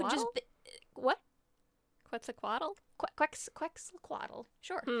 They could just what? Quetzalcoatl? Quetzalcoatl.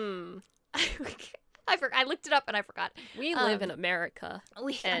 Sure. I looked it up and I forgot. We live in America.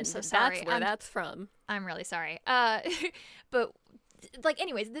 I'm so sorry. That's where that's from. I'm really sorry. But like,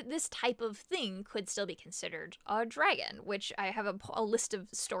 anyways, this type of thing could still be considered a dragon, which I have a list of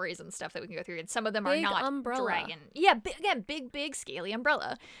stories and stuff that we can go through, and some of them big are not umbrella. Dragon. Yeah, big scaly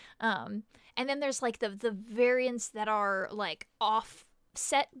umbrella. And then there's like the variants that are like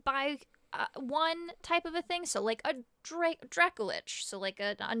offset by one type of a thing. So like a Dracolich, so like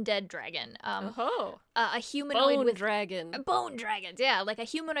an undead dragon. A humanoid bone with dragon. Bone dragons, yeah, like a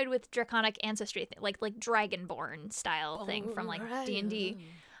humanoid with draconic ancestry, like Dragonborn style thing from like D&D.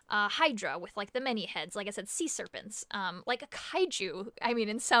 Hydra with like the many heads, like I said, sea serpents, like a kaiju. I mean,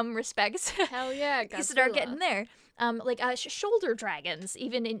 in some respects, hell yeah, you start getting there. Like shoulder dragons,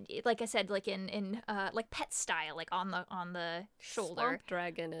 even in like I said, like in like pet style, like on the shoulder. Swamp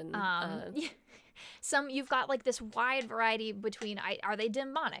dragon and some you've got like this wide variety between are they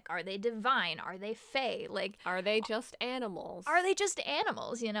demonic, are they divine, are they fae, like are they just animals? Are they just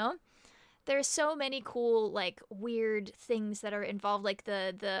animals? You know. There's so many cool, like, weird things that are involved, like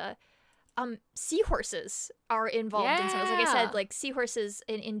the seahorses are involved in some of this. Like I said, like, seahorses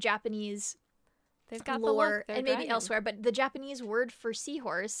in Japanese they've got lore, the and maybe elsewhere, but the Japanese word for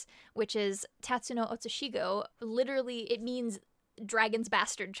seahorse, which is Tatsuno Otsushigo, literally, it means dragon's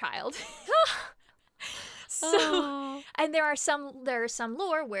bastard child. And there are some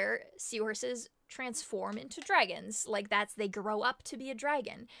lore where seahorses transform into dragons, like they grow up to be a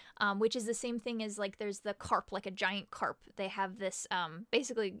dragon, which is the same thing as like there's the carp, like a giant carp. They have this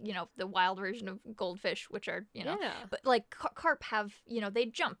basically, you know, the wild version of goldfish, which are, you know, but like carp have, you know, they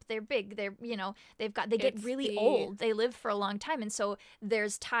jump, they're big, they're, you know, they get really old, they live for a long time, and so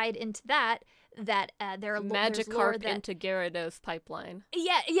there's tied into that there are Magikarp into Gyarados pipeline.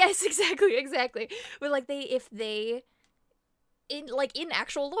 Yes, exactly. But like in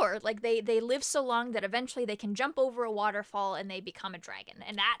actual lore, like they live so long that eventually they can jump over a waterfall and they become a dragon,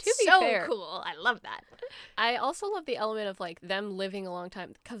 and that's so fair. Cool. I love that. I also love the element of like them living a long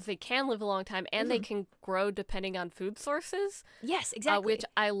time, because they can live a long time and they can grow depending on food sources. Yes, exactly. Which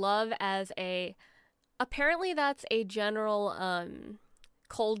I love as apparently that's a general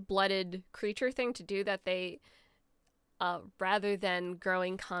cold-blooded creature thing to do, that they rather than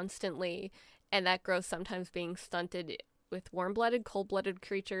growing constantly, and that growth sometimes being stunted with warm-blooded, cold-blooded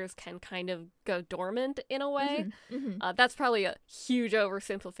creatures can kind of go dormant in a way. That's probably a huge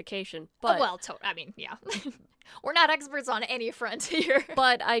oversimplification, but I mean, yeah. We're not experts on any front here.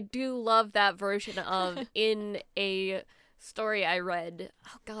 But I do love that version of, in a story I read,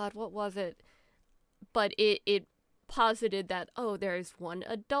 oh god, what was it? But it posited that, there's one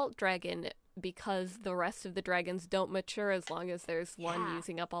adult dragon because the rest of the dragons don't mature as long as there's one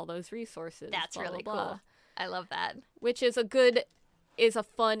using up all those resources. That's blah, really blah, blah. cool. I love that. Which is a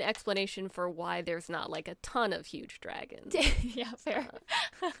fun explanation for why there's not like a ton of huge dragons. Yeah, fair.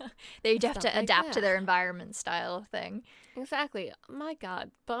 They have to adapt to their environment style thing. Exactly. My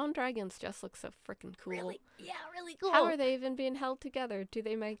God, bone dragons just look so freaking cool. Really cool. How are they even being held together? Do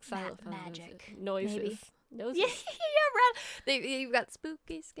they make silent magic noises? Maybe. Noses? Yeah, you've got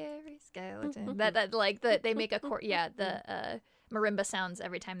spooky, scary skeleton. that like they make a the marimba sounds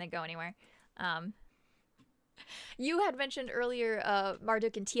every time they go anywhere. You had mentioned earlier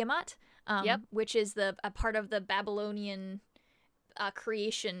Marduk and Tiamat, which is a part of the Babylonian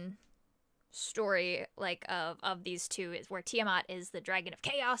creation story, like of these two, is where Tiamat is the dragon of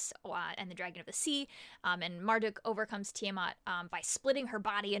chaos and the dragon of the sea, and Marduk overcomes Tiamat by splitting her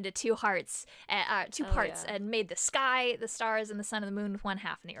body into two parts, and made the sky, the stars, and the sun and the moon with one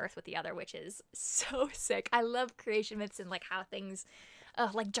half, and the earth with the other, which is so sick. I love creation myths and like how things,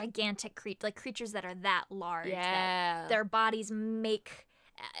 like gigantic creatures that are that large, that their bodies make.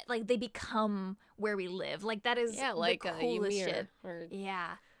 Like they become where we live. Like that is like the coolest shit.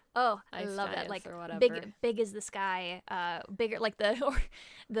 Yeah. Oh, I love that. Like big as the sky, bigger like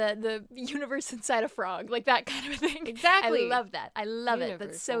the universe inside a frog, like that kind of thing. Exactly. I love that. I love it.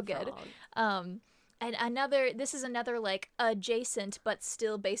 That's so good. And this is another like adjacent but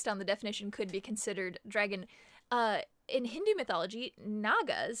still based on the definition could be considered dragon. In Hindu mythology,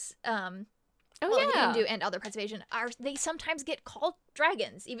 Nagas, in Hindu and other parts of Asian, they sometimes get called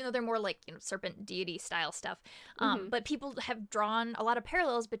dragons, even though they're more like serpent deity style stuff. But people have drawn a lot of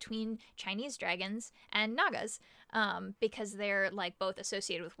parallels between Chinese dragons and Nagas, because they're like both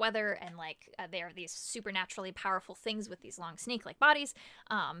associated with weather and like they are these supernaturally powerful things with these long snake-like bodies.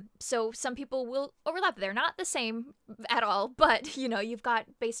 So some people will overlap. They're not the same at all, but you've got,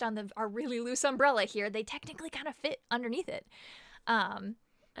 based on our really loose umbrella here, they technically kind of fit underneath it. I'm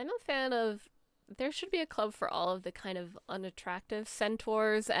a fan of. There should be a club for all of the kind of unattractive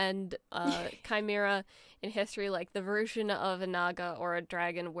centaurs and chimera in history, like the version of a naga or a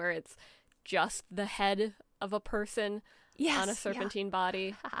dragon where it's just the head of a person on a serpentine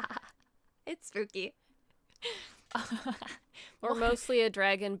body. It's spooky. Or mostly a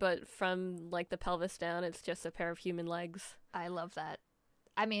dragon, but from like the pelvis down, it's just a pair of human legs. I love that.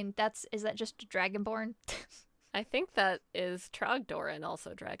 I mean, is that just Dragonborn? I think that is Trogdor and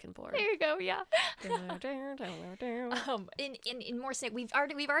also Dragonborn. There you go, yeah. In more snake, we've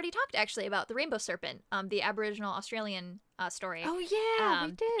already talked actually about the rainbow serpent, the Aboriginal Australian story. Oh yeah,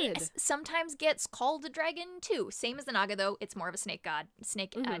 we did. It sometimes gets called a dragon too. Same as the Naga though, it's more of a snake god,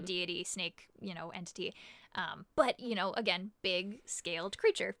 snake deity, snake entity. But again, big scaled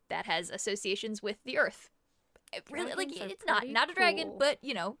creature that has associations with the earth. Really, like it's not a dragon, but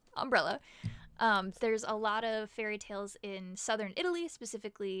umbrella. There's a lot of fairy tales in southern Italy,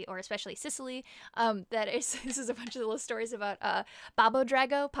 specifically, or especially Sicily. This is a bunch of little stories about Babbo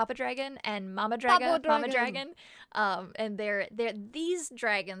Drago, Papa Dragon, and Mama Draga, Mama Dragon. And these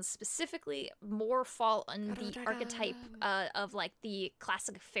dragons specifically more fall on the archetype of like the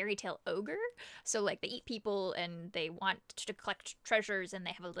classic fairy tale ogre. So like they eat people and they want to collect treasures and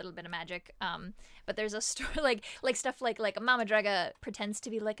they have a little bit of magic. But there's a story like stuff like Mama Draga pretends to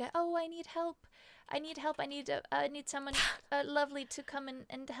be like I need help. I need someone lovely to come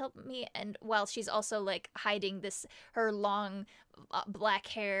and to help me. And while she's also like hiding her long black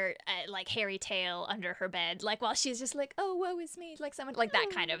hair, like hairy tail under her bed, like while she's just like, oh, woe is me, like someone like that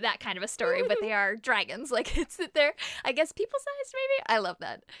kind of a story. But they are dragons, like it's they're, I guess, people sized maybe. I love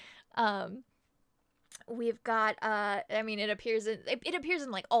that. We've got it appears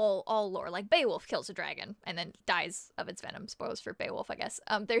in like all lore. Like Beowulf kills a dragon and then dies of its venom. Spoilers for Beowulf, I guess.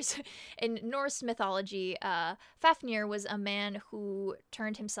 There's in Norse mythology, Fafnir was a man who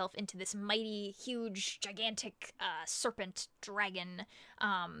turned himself into this mighty, huge, gigantic serpent dragon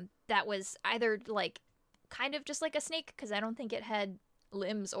that was either like kind of just like a snake, because I don't think it had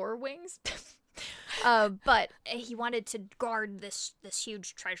limbs or wings. But he wanted to guard this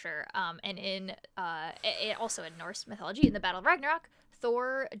huge treasure. And in also in Norse mythology, in the Battle of Ragnarok,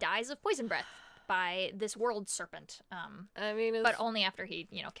 Thor dies of poison breath by this world serpent. But only after he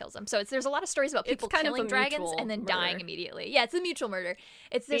kills him. So there's a lot of stories about people killing dragons and then dying immediately. Yeah, it's a mutual murder.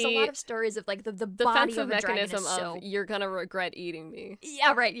 There's a lot of stories of like the body of the dragon is so, you're gonna regret eating me.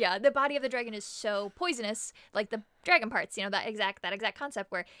 Yeah, right. Yeah, the body of the dragon is so poisonous, like the dragon parts. That exact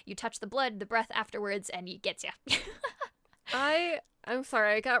concept where you touch the blood, the breath afterwards, and it gets you. I'm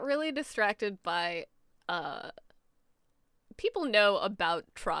sorry, I got really distracted by people know about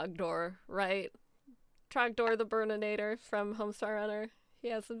Trogdor, right? Trogdor the Burninator from Homestar Runner. He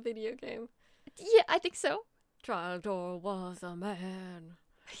has a video game. Yeah, I think so. Trogdor was a man.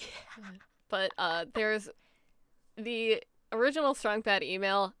 but there's the original Strong Bad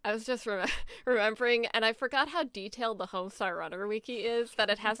email. I was just remembering, and I forgot how detailed the Homestar Runner wiki is, that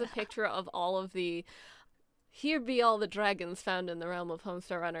it has a picture of all of the "Here be all the dragons found in the realm of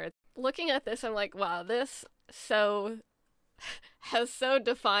Homestar Runner." Looking at this, I'm like, wow, this has so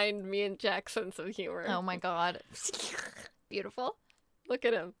defined me and Jack's sense of humor. Oh my god. Beautiful. Look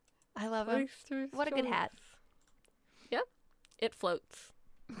at him. I love him. What a good hat. Yep. It floats.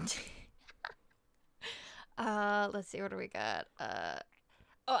 Let's see, what do we got? I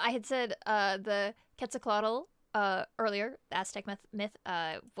had said the Quetzalcoatl earlier, the Aztec myth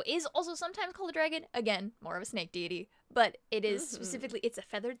is also sometimes called a dragon. Again, more of a snake deity, but it is specifically, it's a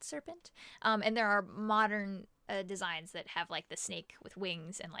feathered serpent. And there are modern designs that have like the snake with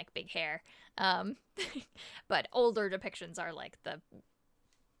wings and like big hair. But older depictions are like the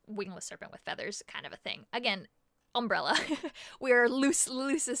wingless serpent with feathers kind of a thing. Again, umbrella. We are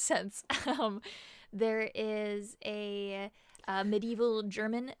loosest sense. There is a medieval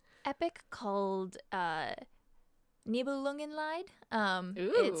German epic called Nibelungenlied.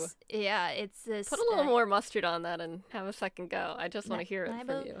 Ooh. It's this. Put a little more mustard on that and have a second go. I just want to hear it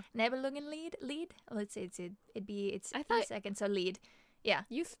from you. Nibelungenlied? Let's see. It's I thought, a second, so lead. Yeah.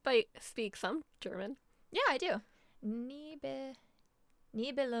 You speak some German. Yeah, I do.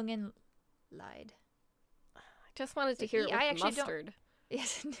 Nibelungenlied. I just wanted to hear it with the mustard.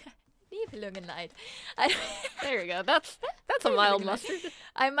 Yes. Nibelungenlied. There you go. That's a mild mustard.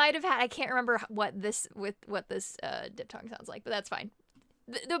 I might have had. I can't remember what this diphthong sounds like, but that's fine.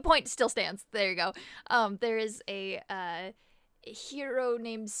 The point still stands. There you go. There is a hero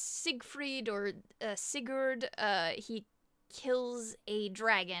named Siegfried or Sigurd. He kills a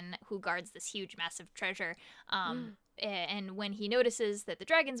dragon who guards this huge, massive treasure. And when he notices that the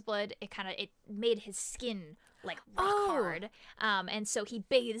dragon's blood, it made his skin like rock hard, and so he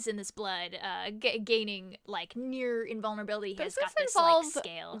bathes in this blood, gaining like near invulnerability. He's got this like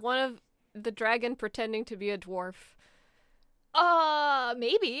scale. One of the dragon pretending to be a dwarf.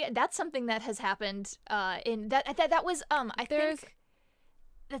 Maybe that's something that has happened. In that was I think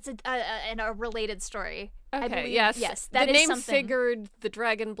that's a related story. Okay, I believe, yes, that the is name something. Sigurd, the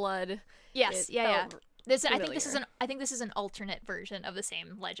dragon blood. Yes, yeah. I think this is an alternate version of the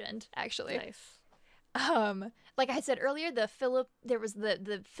same legend, actually. Nice. Like I said earlier, there was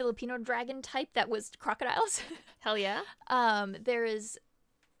the Filipino dragon type that was crocodiles. Hell yeah. There is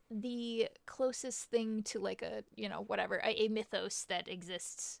the closest thing to like a mythos that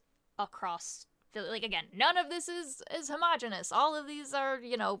exists across. Like again, none of this is homogenous. All of these are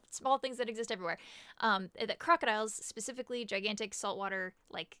small things that exist everywhere. That crocodiles, specifically gigantic saltwater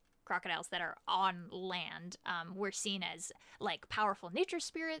like crocodiles that are on land, were seen as like powerful nature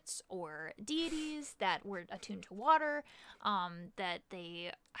spirits or deities that were attuned to water, that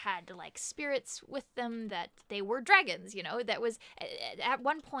they had like spirits with them, that they were dragons. That was at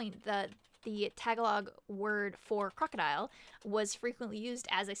one point the Tagalog word for crocodile was frequently used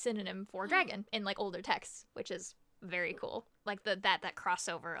as a synonym for dragon in like older texts, which is very cool. Like that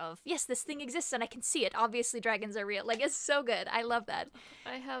crossover of, yes, this thing exists and I can see it. Obviously dragons are real. Like, it's so good. I love that.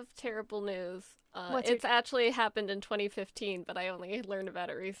 I have terrible news. It's actually happened in 2015, but I only learned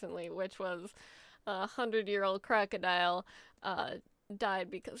about it recently, which was a 100-year-old crocodile died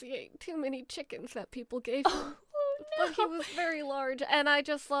because he ate too many chickens that people gave him. Oh, no. But he was very large, and I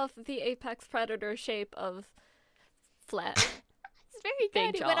just love the apex predator shape of flat. It's very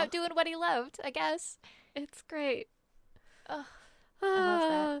good. He went out doing what he loved, I guess. It's great. Oh, I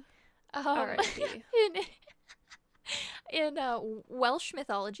love that. R.I.P. In Welsh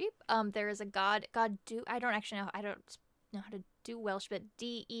mythology, there is a god Do. I don't know how to do Welsh, but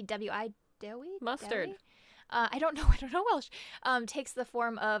Dewi. Dewi? Mustard. Dewi? I don't know Welsh. Takes the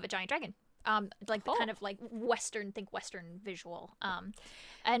form of a giant dragon. Like the kind of like Western visual.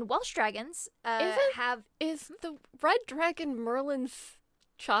 And Welsh dragons is the red dragon Merlin's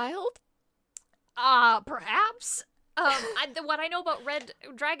child? Perhaps. What I know about red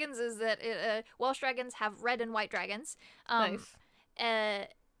dragons is that Welsh dragons have red and white dragons. Nice. The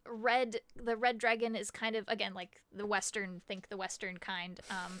red dragon is kind of, again, like the Western kind,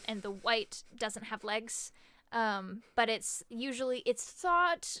 and the white doesn't have legs. But it's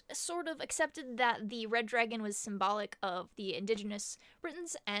thought, sort of accepted, that the red dragon was symbolic of the indigenous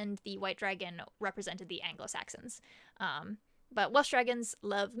Britons and the white dragon represented the Anglo-Saxons. But Welsh dragons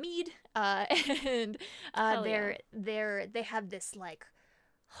love mead, and they have this like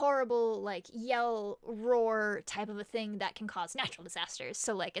horrible like yell roar type of a thing that can cause natural disasters.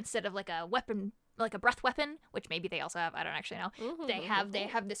 So like instead of like a weapon like a breath weapon, which maybe they also have. I don't actually know. They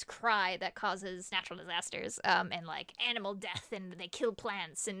have this cry that causes natural disasters, and like animal death, and they kill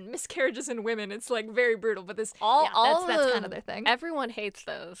plants and miscarriages in women. It's like very brutal. But that's kind of their thing. Everyone hates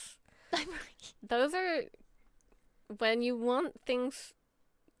those. Those are when you want things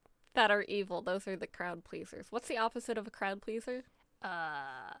that are evil. Those are the crowd pleasers. What's the opposite of a crowd pleaser?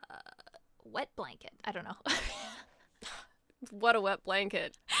 Wet blanket. I don't know. What a wet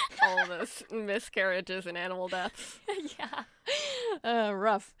blanket. All those miscarriages and animal deaths. Yeah.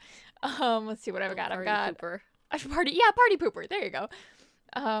 Rough. Let's see what I've got. Party pooper. Party pooper. There you go.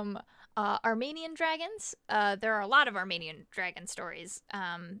 Armenian dragons. There are a lot of Armenian dragon stories.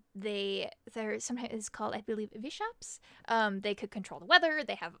 They're sometimes called, I believe, Vishaps. They could control the weather.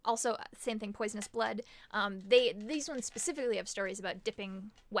 They have also same thing, poisonous blood. These ones specifically have stories about dipping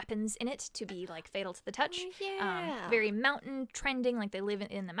weapons in it to be like fatal to the touch. Very mountain trending, like they live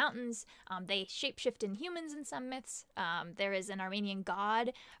in the mountains. They shapeshift in humans in some myths. There is an Armenian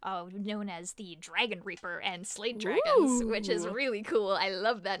god known as the Dragon Reaper and slayed dragons, which is really cool. I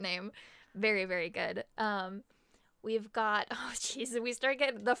love that name. Very, very good. We've got, we start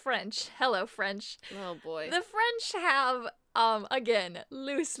getting the French. Hello, French. Oh, boy. The French have, again,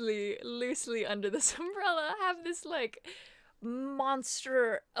 loosely under this umbrella, have this, like,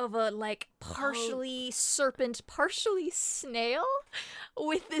 monster of a, like, partially serpent, partially snail,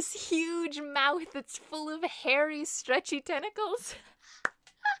 with this huge mouth that's full of hairy, stretchy tentacles.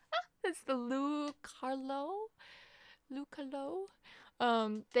 It's the Loup Carlo.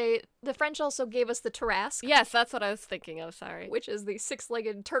 The French also gave us the Tarrasque. Yes, that's what I was thinking of, sorry. Which is the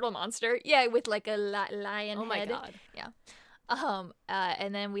six-legged turtle monster. Yeah, with like a lion head. Oh my god. Yeah.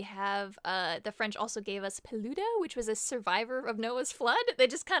 And then we have, the French also gave us Peluda, which was a survivor of Noah's flood. They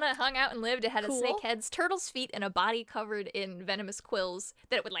just kind of hung out and lived. It had a snake head, turtle's feet, and a body covered in venomous quills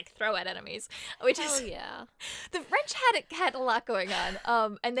that it would like throw at enemies. The French had a lot going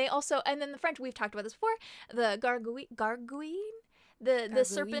on. And then the French, we've talked about this before, the gargouille. The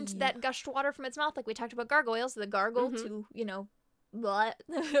serpent that gushed water from its mouth, like we talked about gargoyles, the gargle to,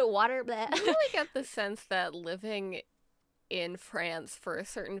 water. Blah. I really get the sense that living in France for a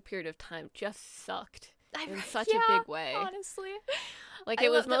certain period of time just sucked in such a big way. Honestly. Like,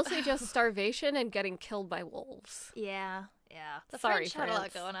 it was mostly just starvation and getting killed by wolves. Yeah. The Sorry, French had a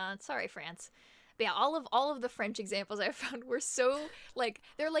lot going on. Sorry, France. But yeah, all of the French examples I found were so, like,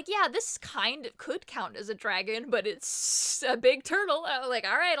 they're like, yeah, this kind of could count as a dragon, but it's a big turtle. I'm like,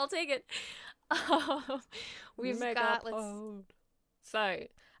 all right, I'll take it. We've got, Sorry,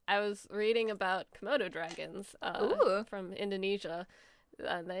 I was reading about Komodo dragons from Indonesia,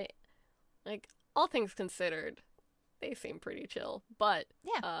 and they, like, all things considered, they seem pretty chill. But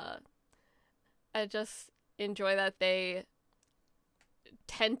I just enjoy that they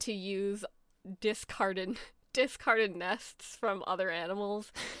tend to use discarded nests from other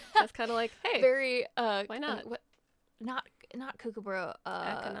animals. It's kind of like, hey, very why not? Not kookaburra.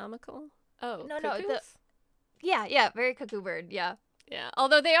 Economical. Oh no, yeah, very cuckoo bird. Yeah.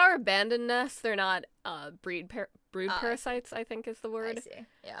 Although they are abandoned nests, they're not brood parasites, I think is the word. I see.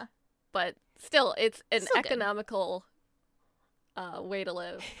 Yeah. But still, it's an economical way to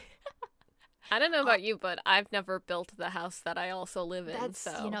live. I don't know about you, but I've never built the house that I also live in.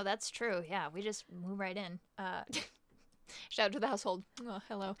 That's true. Yeah, we just move right in. Shout out to the household. Oh,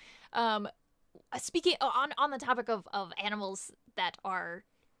 hello. Speaking on the topic of animals that are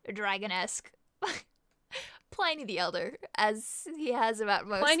dragon-esque, Pliny the Elder, as he has about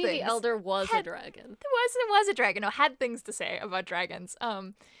most Pliny things, the Elder was a dragon. It was a dragon. No, had things to say about dragons.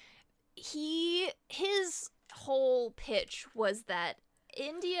 His whole pitch was that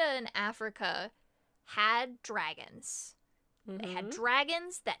India and Africa had dragons. They had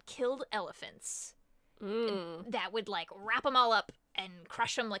dragons that killed elephants. That would like wrap them all up and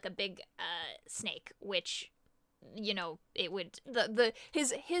crush them like a big snake, which, it would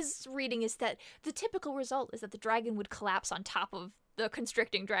his reading is that the typical result is that the dragon would collapse on top of the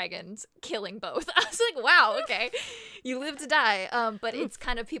constricting dragons, killing both. I was like, wow, okay. You live to die. But it's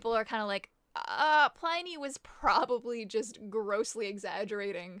kind of, people are kind of like, Pliny was probably just grossly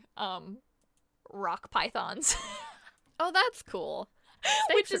exaggerating rock pythons. Oh, that's cool.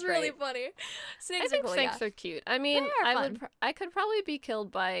 Which is really funny. I think snakes are cute. I mean, I could probably be killed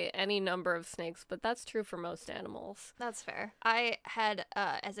by any number of snakes, but that's true for most animals. That's fair. I had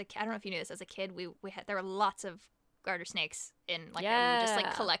as a kid, I don't know if you knew this, as a kid, we had, there were lots of garter snakes in we would just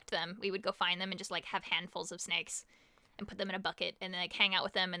like collect them. We would go find them and just like have handfuls of snakes and put them in a bucket and then like hang out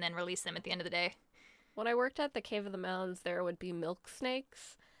with them and then release them at the end of the day. When I worked at the Cave of the Mountains, there would be milk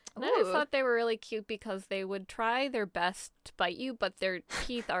snakes. And I just thought they were really cute because they would try their best to bite you, but their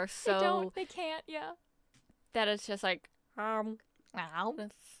teeth are so... They can't, yeah. That it's just like, Ow.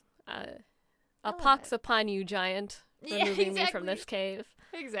 a pox upon you, giant, removing me from this cave.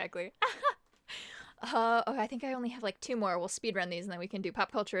 Exactly. I think I only have like 2 more. We'll speedrun these and then we can do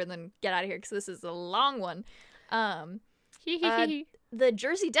pop culture and then get out of here because this is a long one. The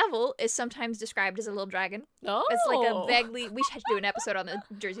Jersey Devil is sometimes described as a little dragon. Oh. It's like a vaguely... We should do an episode on the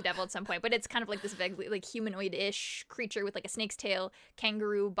Jersey Devil at some point, but it's kind of like this vaguely like humanoid-ish creature with like a snake's tail,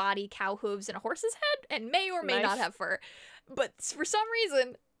 kangaroo body, cow hooves, and a horse's head, and may or may not have fur. But for some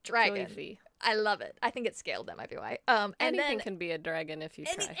reason, dragon. Joyful. I love it. I think it's scaled. That might be why. Anything can be a dragon if you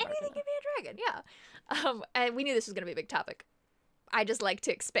try hard enough. Anything can be a dragon, yeah. And we knew this was going to be a big topic. I just like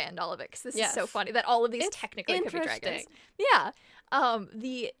to expand all of it because this is so funny that all of these technically could be dragons. Yeah.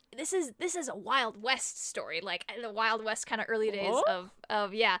 This is a Wild West story, like the Wild West kind of early days of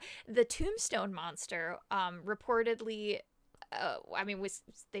the Tombstone monster. Reportedly,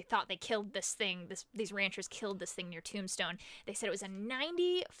 they thought they killed this thing. These ranchers killed this thing near Tombstone. They said it was a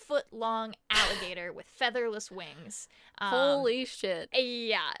 90-foot long alligator with featherless wings. Holy shit!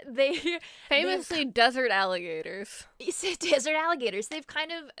 Yeah, they famously desert alligators. Desert alligators. They've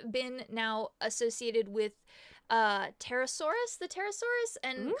kind of been now associated with Pterosaurus,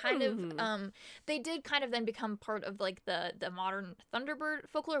 and kind of they did kind of then become part of like the modern Thunderbird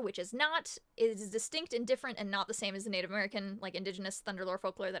folklore, which is distinct and different and not the same as the Native American like indigenous Thunderlore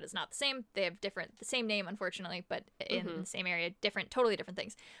folklore. That is not the same. They have the same name unfortunately, but in the same area, totally different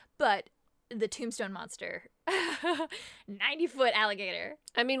things. But the Tombstone monster, 90-foot alligator.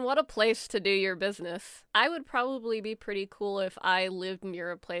 I mean, what a place to do your business. I would probably be pretty cool if I lived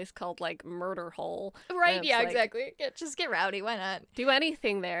near a place called, like, Murder Hole. Right, yeah, exactly. Just get rowdy, why not? Do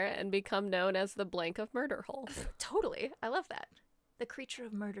anything there and become known as the blank of Murder Hole. Totally. I love that. The creature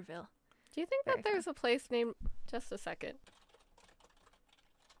of Murderville. Do you think that there's a place named... Just a second.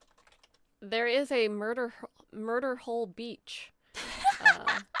 There is a Murder Hole Beach.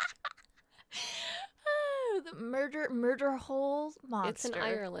 The murder hole monster. It's in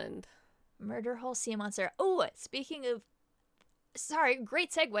Ireland. Murder hole sea monster. Oh, speaking of, sorry,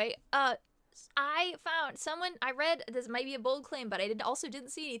 great segue. I read, this might be a bold claim, but I also didn't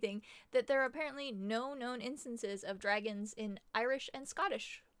see anything, that there are apparently no known instances of dragons in Irish and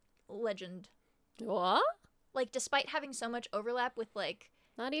Scottish legend. What? Like, despite having so much overlap with like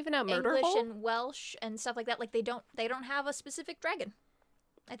not even a murder English hole? and Welsh and stuff like that, like they don't have a specific dragon.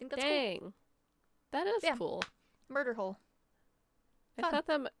 I think that's cool. That is cool. Murder hole. I thought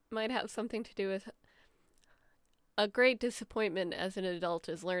that might have something to do with a great disappointment as an adult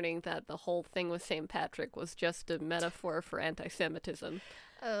is learning that the whole thing with St. Patrick was just a metaphor for anti-Semitism.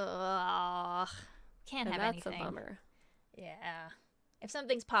 Ugh. Can't have anything. That's a bummer. Yeah. If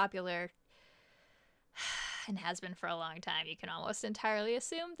something's popular and has been for a long time, you can almost entirely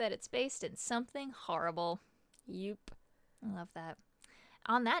assume that it's based in something horrible. Yup. I love that.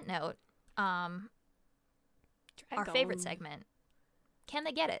 On that note, our favorite segment. Can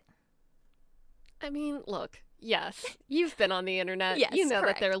they get it? I mean, look, yes, you've been on the internet. Yes, you know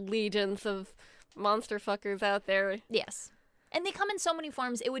correct. that there are legions of monster fuckers out there. Yes. And they come in so many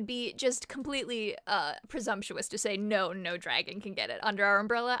forms, it would be just completely presumptuous to say no dragon can get it under our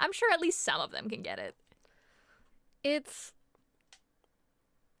umbrella. I'm sure at least some of them can get it. It's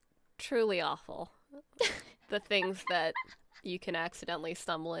truly awful. The things that you can accidentally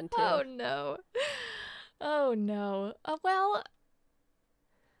stumble into. Oh, no. Oh, no. Well,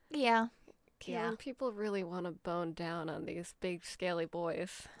 yeah. Yeah. People really want to bone down on these big, scaly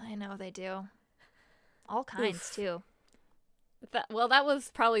boys. I know they do. All kinds, too. That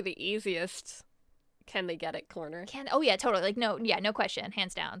was probably the easiest can they get it corner. Oh, yeah, totally. Like, no question.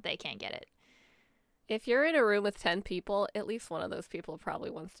 Hands down, they can't get it. If you're in a room with 10 people, at least one of those people probably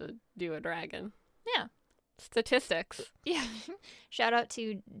wants to do a dragon. Yeah. Statistics. Yeah. Shout out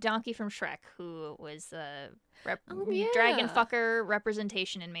to Donkey from Shrek, who was the dragon fucker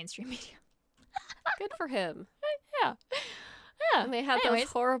representation in mainstream media. Good for him. Yeah. Yeah. And they had those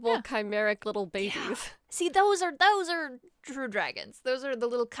horrible chimeric little babies. Yeah. See, those are true dragons. Those are the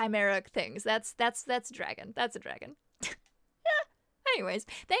little chimeric things. That's dragon. That's a dragon. Anyways,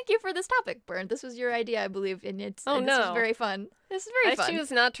 thank you for this topic, Bern. This was your idea, I believe, and this was very fun. This is very fun. I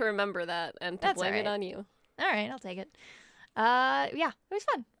choose not to remember that and to blame it on you. All right, I'll take it. Yeah, it was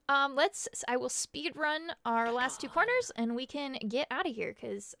fun. I will speed run our last 2 corners, and we can get out of here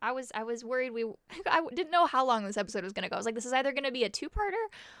because I was worried I didn't know how long this episode was gonna go. I was like, this is either gonna be a 2-parter,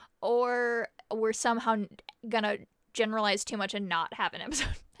 or we're somehow gonna generalize too much and not have an episode.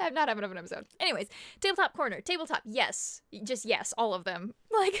 Not have an episode. Anyways, tabletop corner, tabletop, yes, just yes, all of them.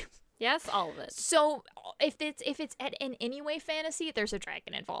 Like, Yes, all of it. so if it's in any way fantasy, there's a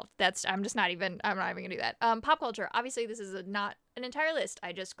dragon involved. I'm not even gonna do that. Pop culture. Obviously, this is not an entire list.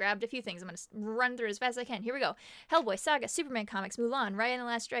 I just grabbed a few things. I'm gonna run through as fast as I can. Here we go. Hellboy, Saga, Superman comics, Mulan, Raya and the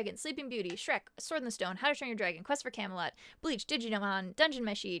Last Dragon, Sleeping Beauty, Shrek, Sword in the Stone, How to Train Your Dragon, Quest for Camelot, Bleach, Digimon, Dungeon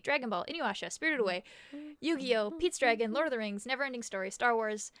Meshi, Dragon Ball, Inuyasha, Spirited Away, Yu-Gi-Oh, Pete's Dragon, Lord of the Rings, Neverending Story, Star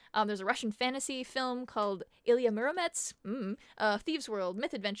Wars. There's a Russian fantasy film called Ilya Muromets, Thieves World,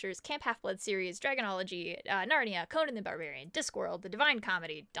 Myth Adventures, Camp Half-Blood series, Dragonology, Narnia, Conan the Barbarian, Discworld, The Divine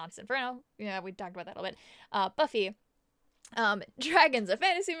Comedy, Dante's Inferno. Yeah, we talked about that a little bit. Buffy. Dragons, a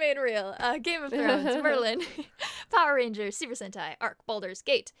fantasy made real. Game of Thrones, Merlin, Power Rangers, Super Sentai, Arc, Baldur's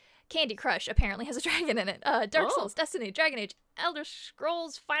Gate, Candy Crush apparently has a dragon in it. Dark Souls, Destiny, Dragon Age, Elder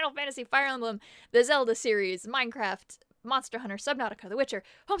Scrolls, Final Fantasy, Fire Emblem, the Zelda series, Minecraft, Monster Hunter, Subnautica, The Witcher,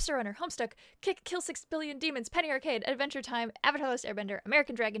 Homestar Runner, Homestuck, Kill 6 Billion Demons, Penny Arcade, Adventure Time, Avatar: The Last Airbender,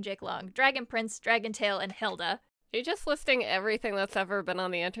 American Dragon, Jake Long, Dragon Prince, Dragon Tail, and Hilda. Are you just listing everything that's ever been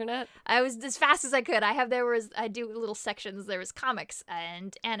on the internet? I was as fast as I could. I do little sections. There was comics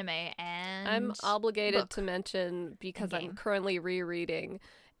and anime and I'm obligated to mention, because I'm currently rereading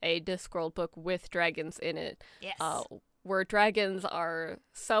a Discworld book with dragons in it. Yes. Where dragons are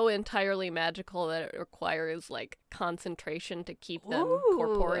so entirely magical that it requires like concentration to keep them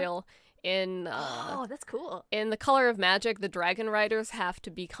corporeal. Oh, that's cool. In The Color of Magic, the dragon riders have to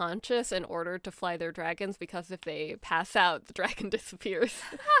be conscious in order to fly their dragons, because if they pass out, the dragon disappears.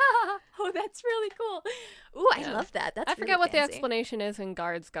 Oh, that's really cool. Ooh, I love that. That's I forget what fancy. the explanation is in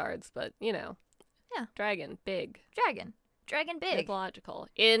Guards, but Yeah. Dragon, big. Dragon big. Mythological.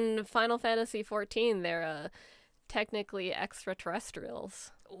 In Final Fantasy XIV, they're technically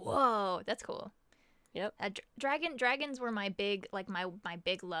extraterrestrials. Whoa, that's cool. Yep. Dragons were my big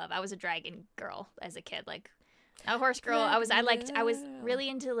love. I was a dragon girl as a kid, like a horse girl. I was really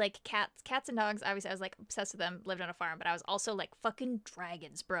into like cats and dogs. I was like obsessed with them. Lived on a farm, but I was also like fucking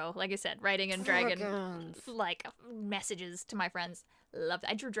dragons, bro. Like I said, writing in dragon like messages to my friends. Loved it.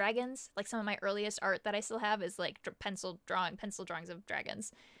 I drew dragons. Like some of my earliest art that I still have is like pencil drawings of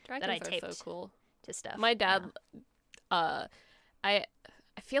dragons. Dragons that I are taped so cool. to stuff. My dad, I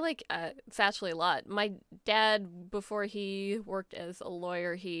feel like it's actually a lot. My dad, before he worked as a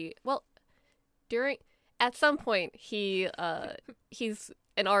lawyer, at some point he's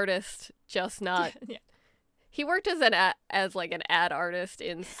an artist, just not. Yeah. He worked as an ad artist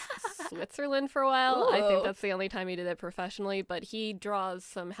in Switzerland for a while. Ooh. I think that's the only time he did it professionally. But he draws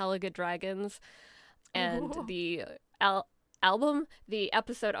some hella good dragons, and the album, the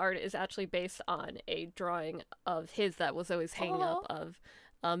episode art is actually based on a drawing of his that was always hanging up of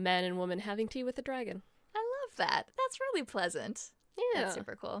a man and woman having tea with a dragon. I love that. That's really pleasant. Yeah. That's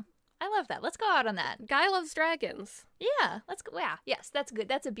super cool. I love that. Let's go out on that. Guy loves dragons. Yeah, let's go. Yeah, yes, that's good.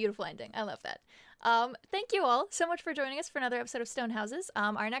 That's a beautiful ending. I love that. Thank you all so much for joining us for another episode of Stone Houses.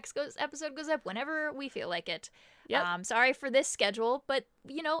 Our next episode goes up whenever we feel like it. Yep. Sorry for this schedule, but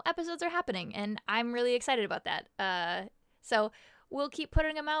episodes are happening, and I'm really excited about that. So we'll keep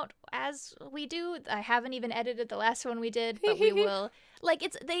putting them out as we do. I haven't even edited the last one we did, but we will.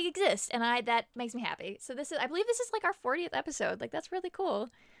 They exist, and that makes me happy. So I believe this is like our 40th episode. Like, that's really cool.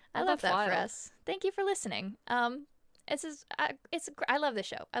 I love that for us. Thank you for listening. I love this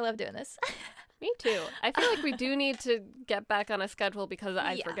show. I love doing this. Me too. I feel like we do need to get back on a schedule because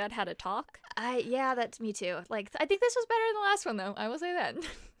I forget how to talk. That's me too. Like, I think this was better than the last one, though. I will say that.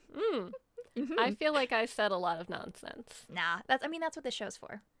 Mm-hmm. I feel like I said a lot of nonsense. Nah, that's what this show's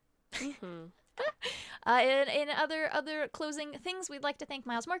for. Mm-hmm. In other closing things, we'd like to thank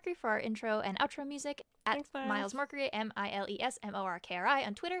Miles Mercury for our intro and outro music at Thanks, Miles. Miles Mercury, MILESMORKRI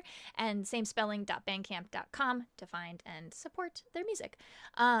on Twitter, and samespelling.bandcamp.com to find and support their music.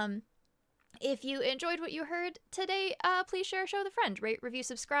 If you enjoyed what you heard today, please share a show with a friend. Rate, review,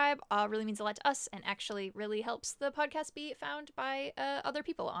 subscribe. Really means a lot to us, and actually really helps the podcast be found by other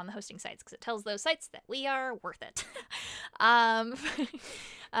people on the hosting sites, because it tells those sites that we are worth it.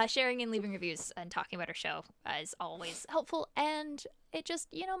 Sharing and leaving reviews and talking about our show is always helpful, and it just,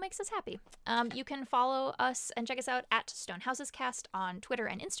 makes us happy. You can follow us and check us out at Stonehousescast on Twitter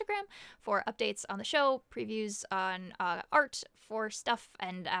and Instagram for updates on the show, previews on art for stuff,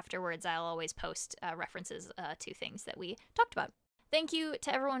 and afterwards I'll always post references to things that we talked about. Thank you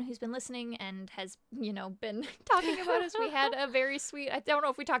to everyone who's been listening and has, been talking about us. We had a very sweet, I don't know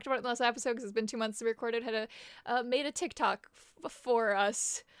if we talked about it in the last episode because it's been 2 months since we recorded, made a TikTok for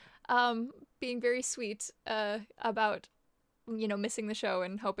us, being very sweet about, missing the show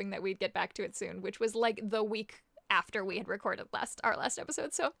and hoping that we'd get back to it soon, which was like the week after we had recorded our last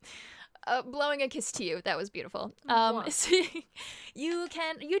episode. So blowing a kiss to you. That was beautiful. So you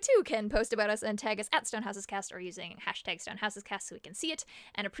too can post about us and tag us at StonehousesCast or using hashtag StonehousesCast so we can see it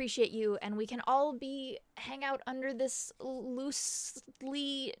and appreciate you, and we can all hang out under this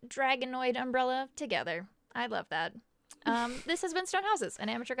loosely dragonoid umbrella together. I love that. This has been Stone Houses, an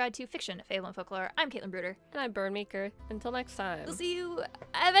amateur guide to fiction, fable, and folklore. I'm Caitlin Bruder. And I'm Burnmaker. Until next time. We'll see you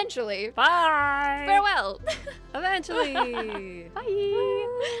eventually. Bye! Farewell! Eventually! Bye!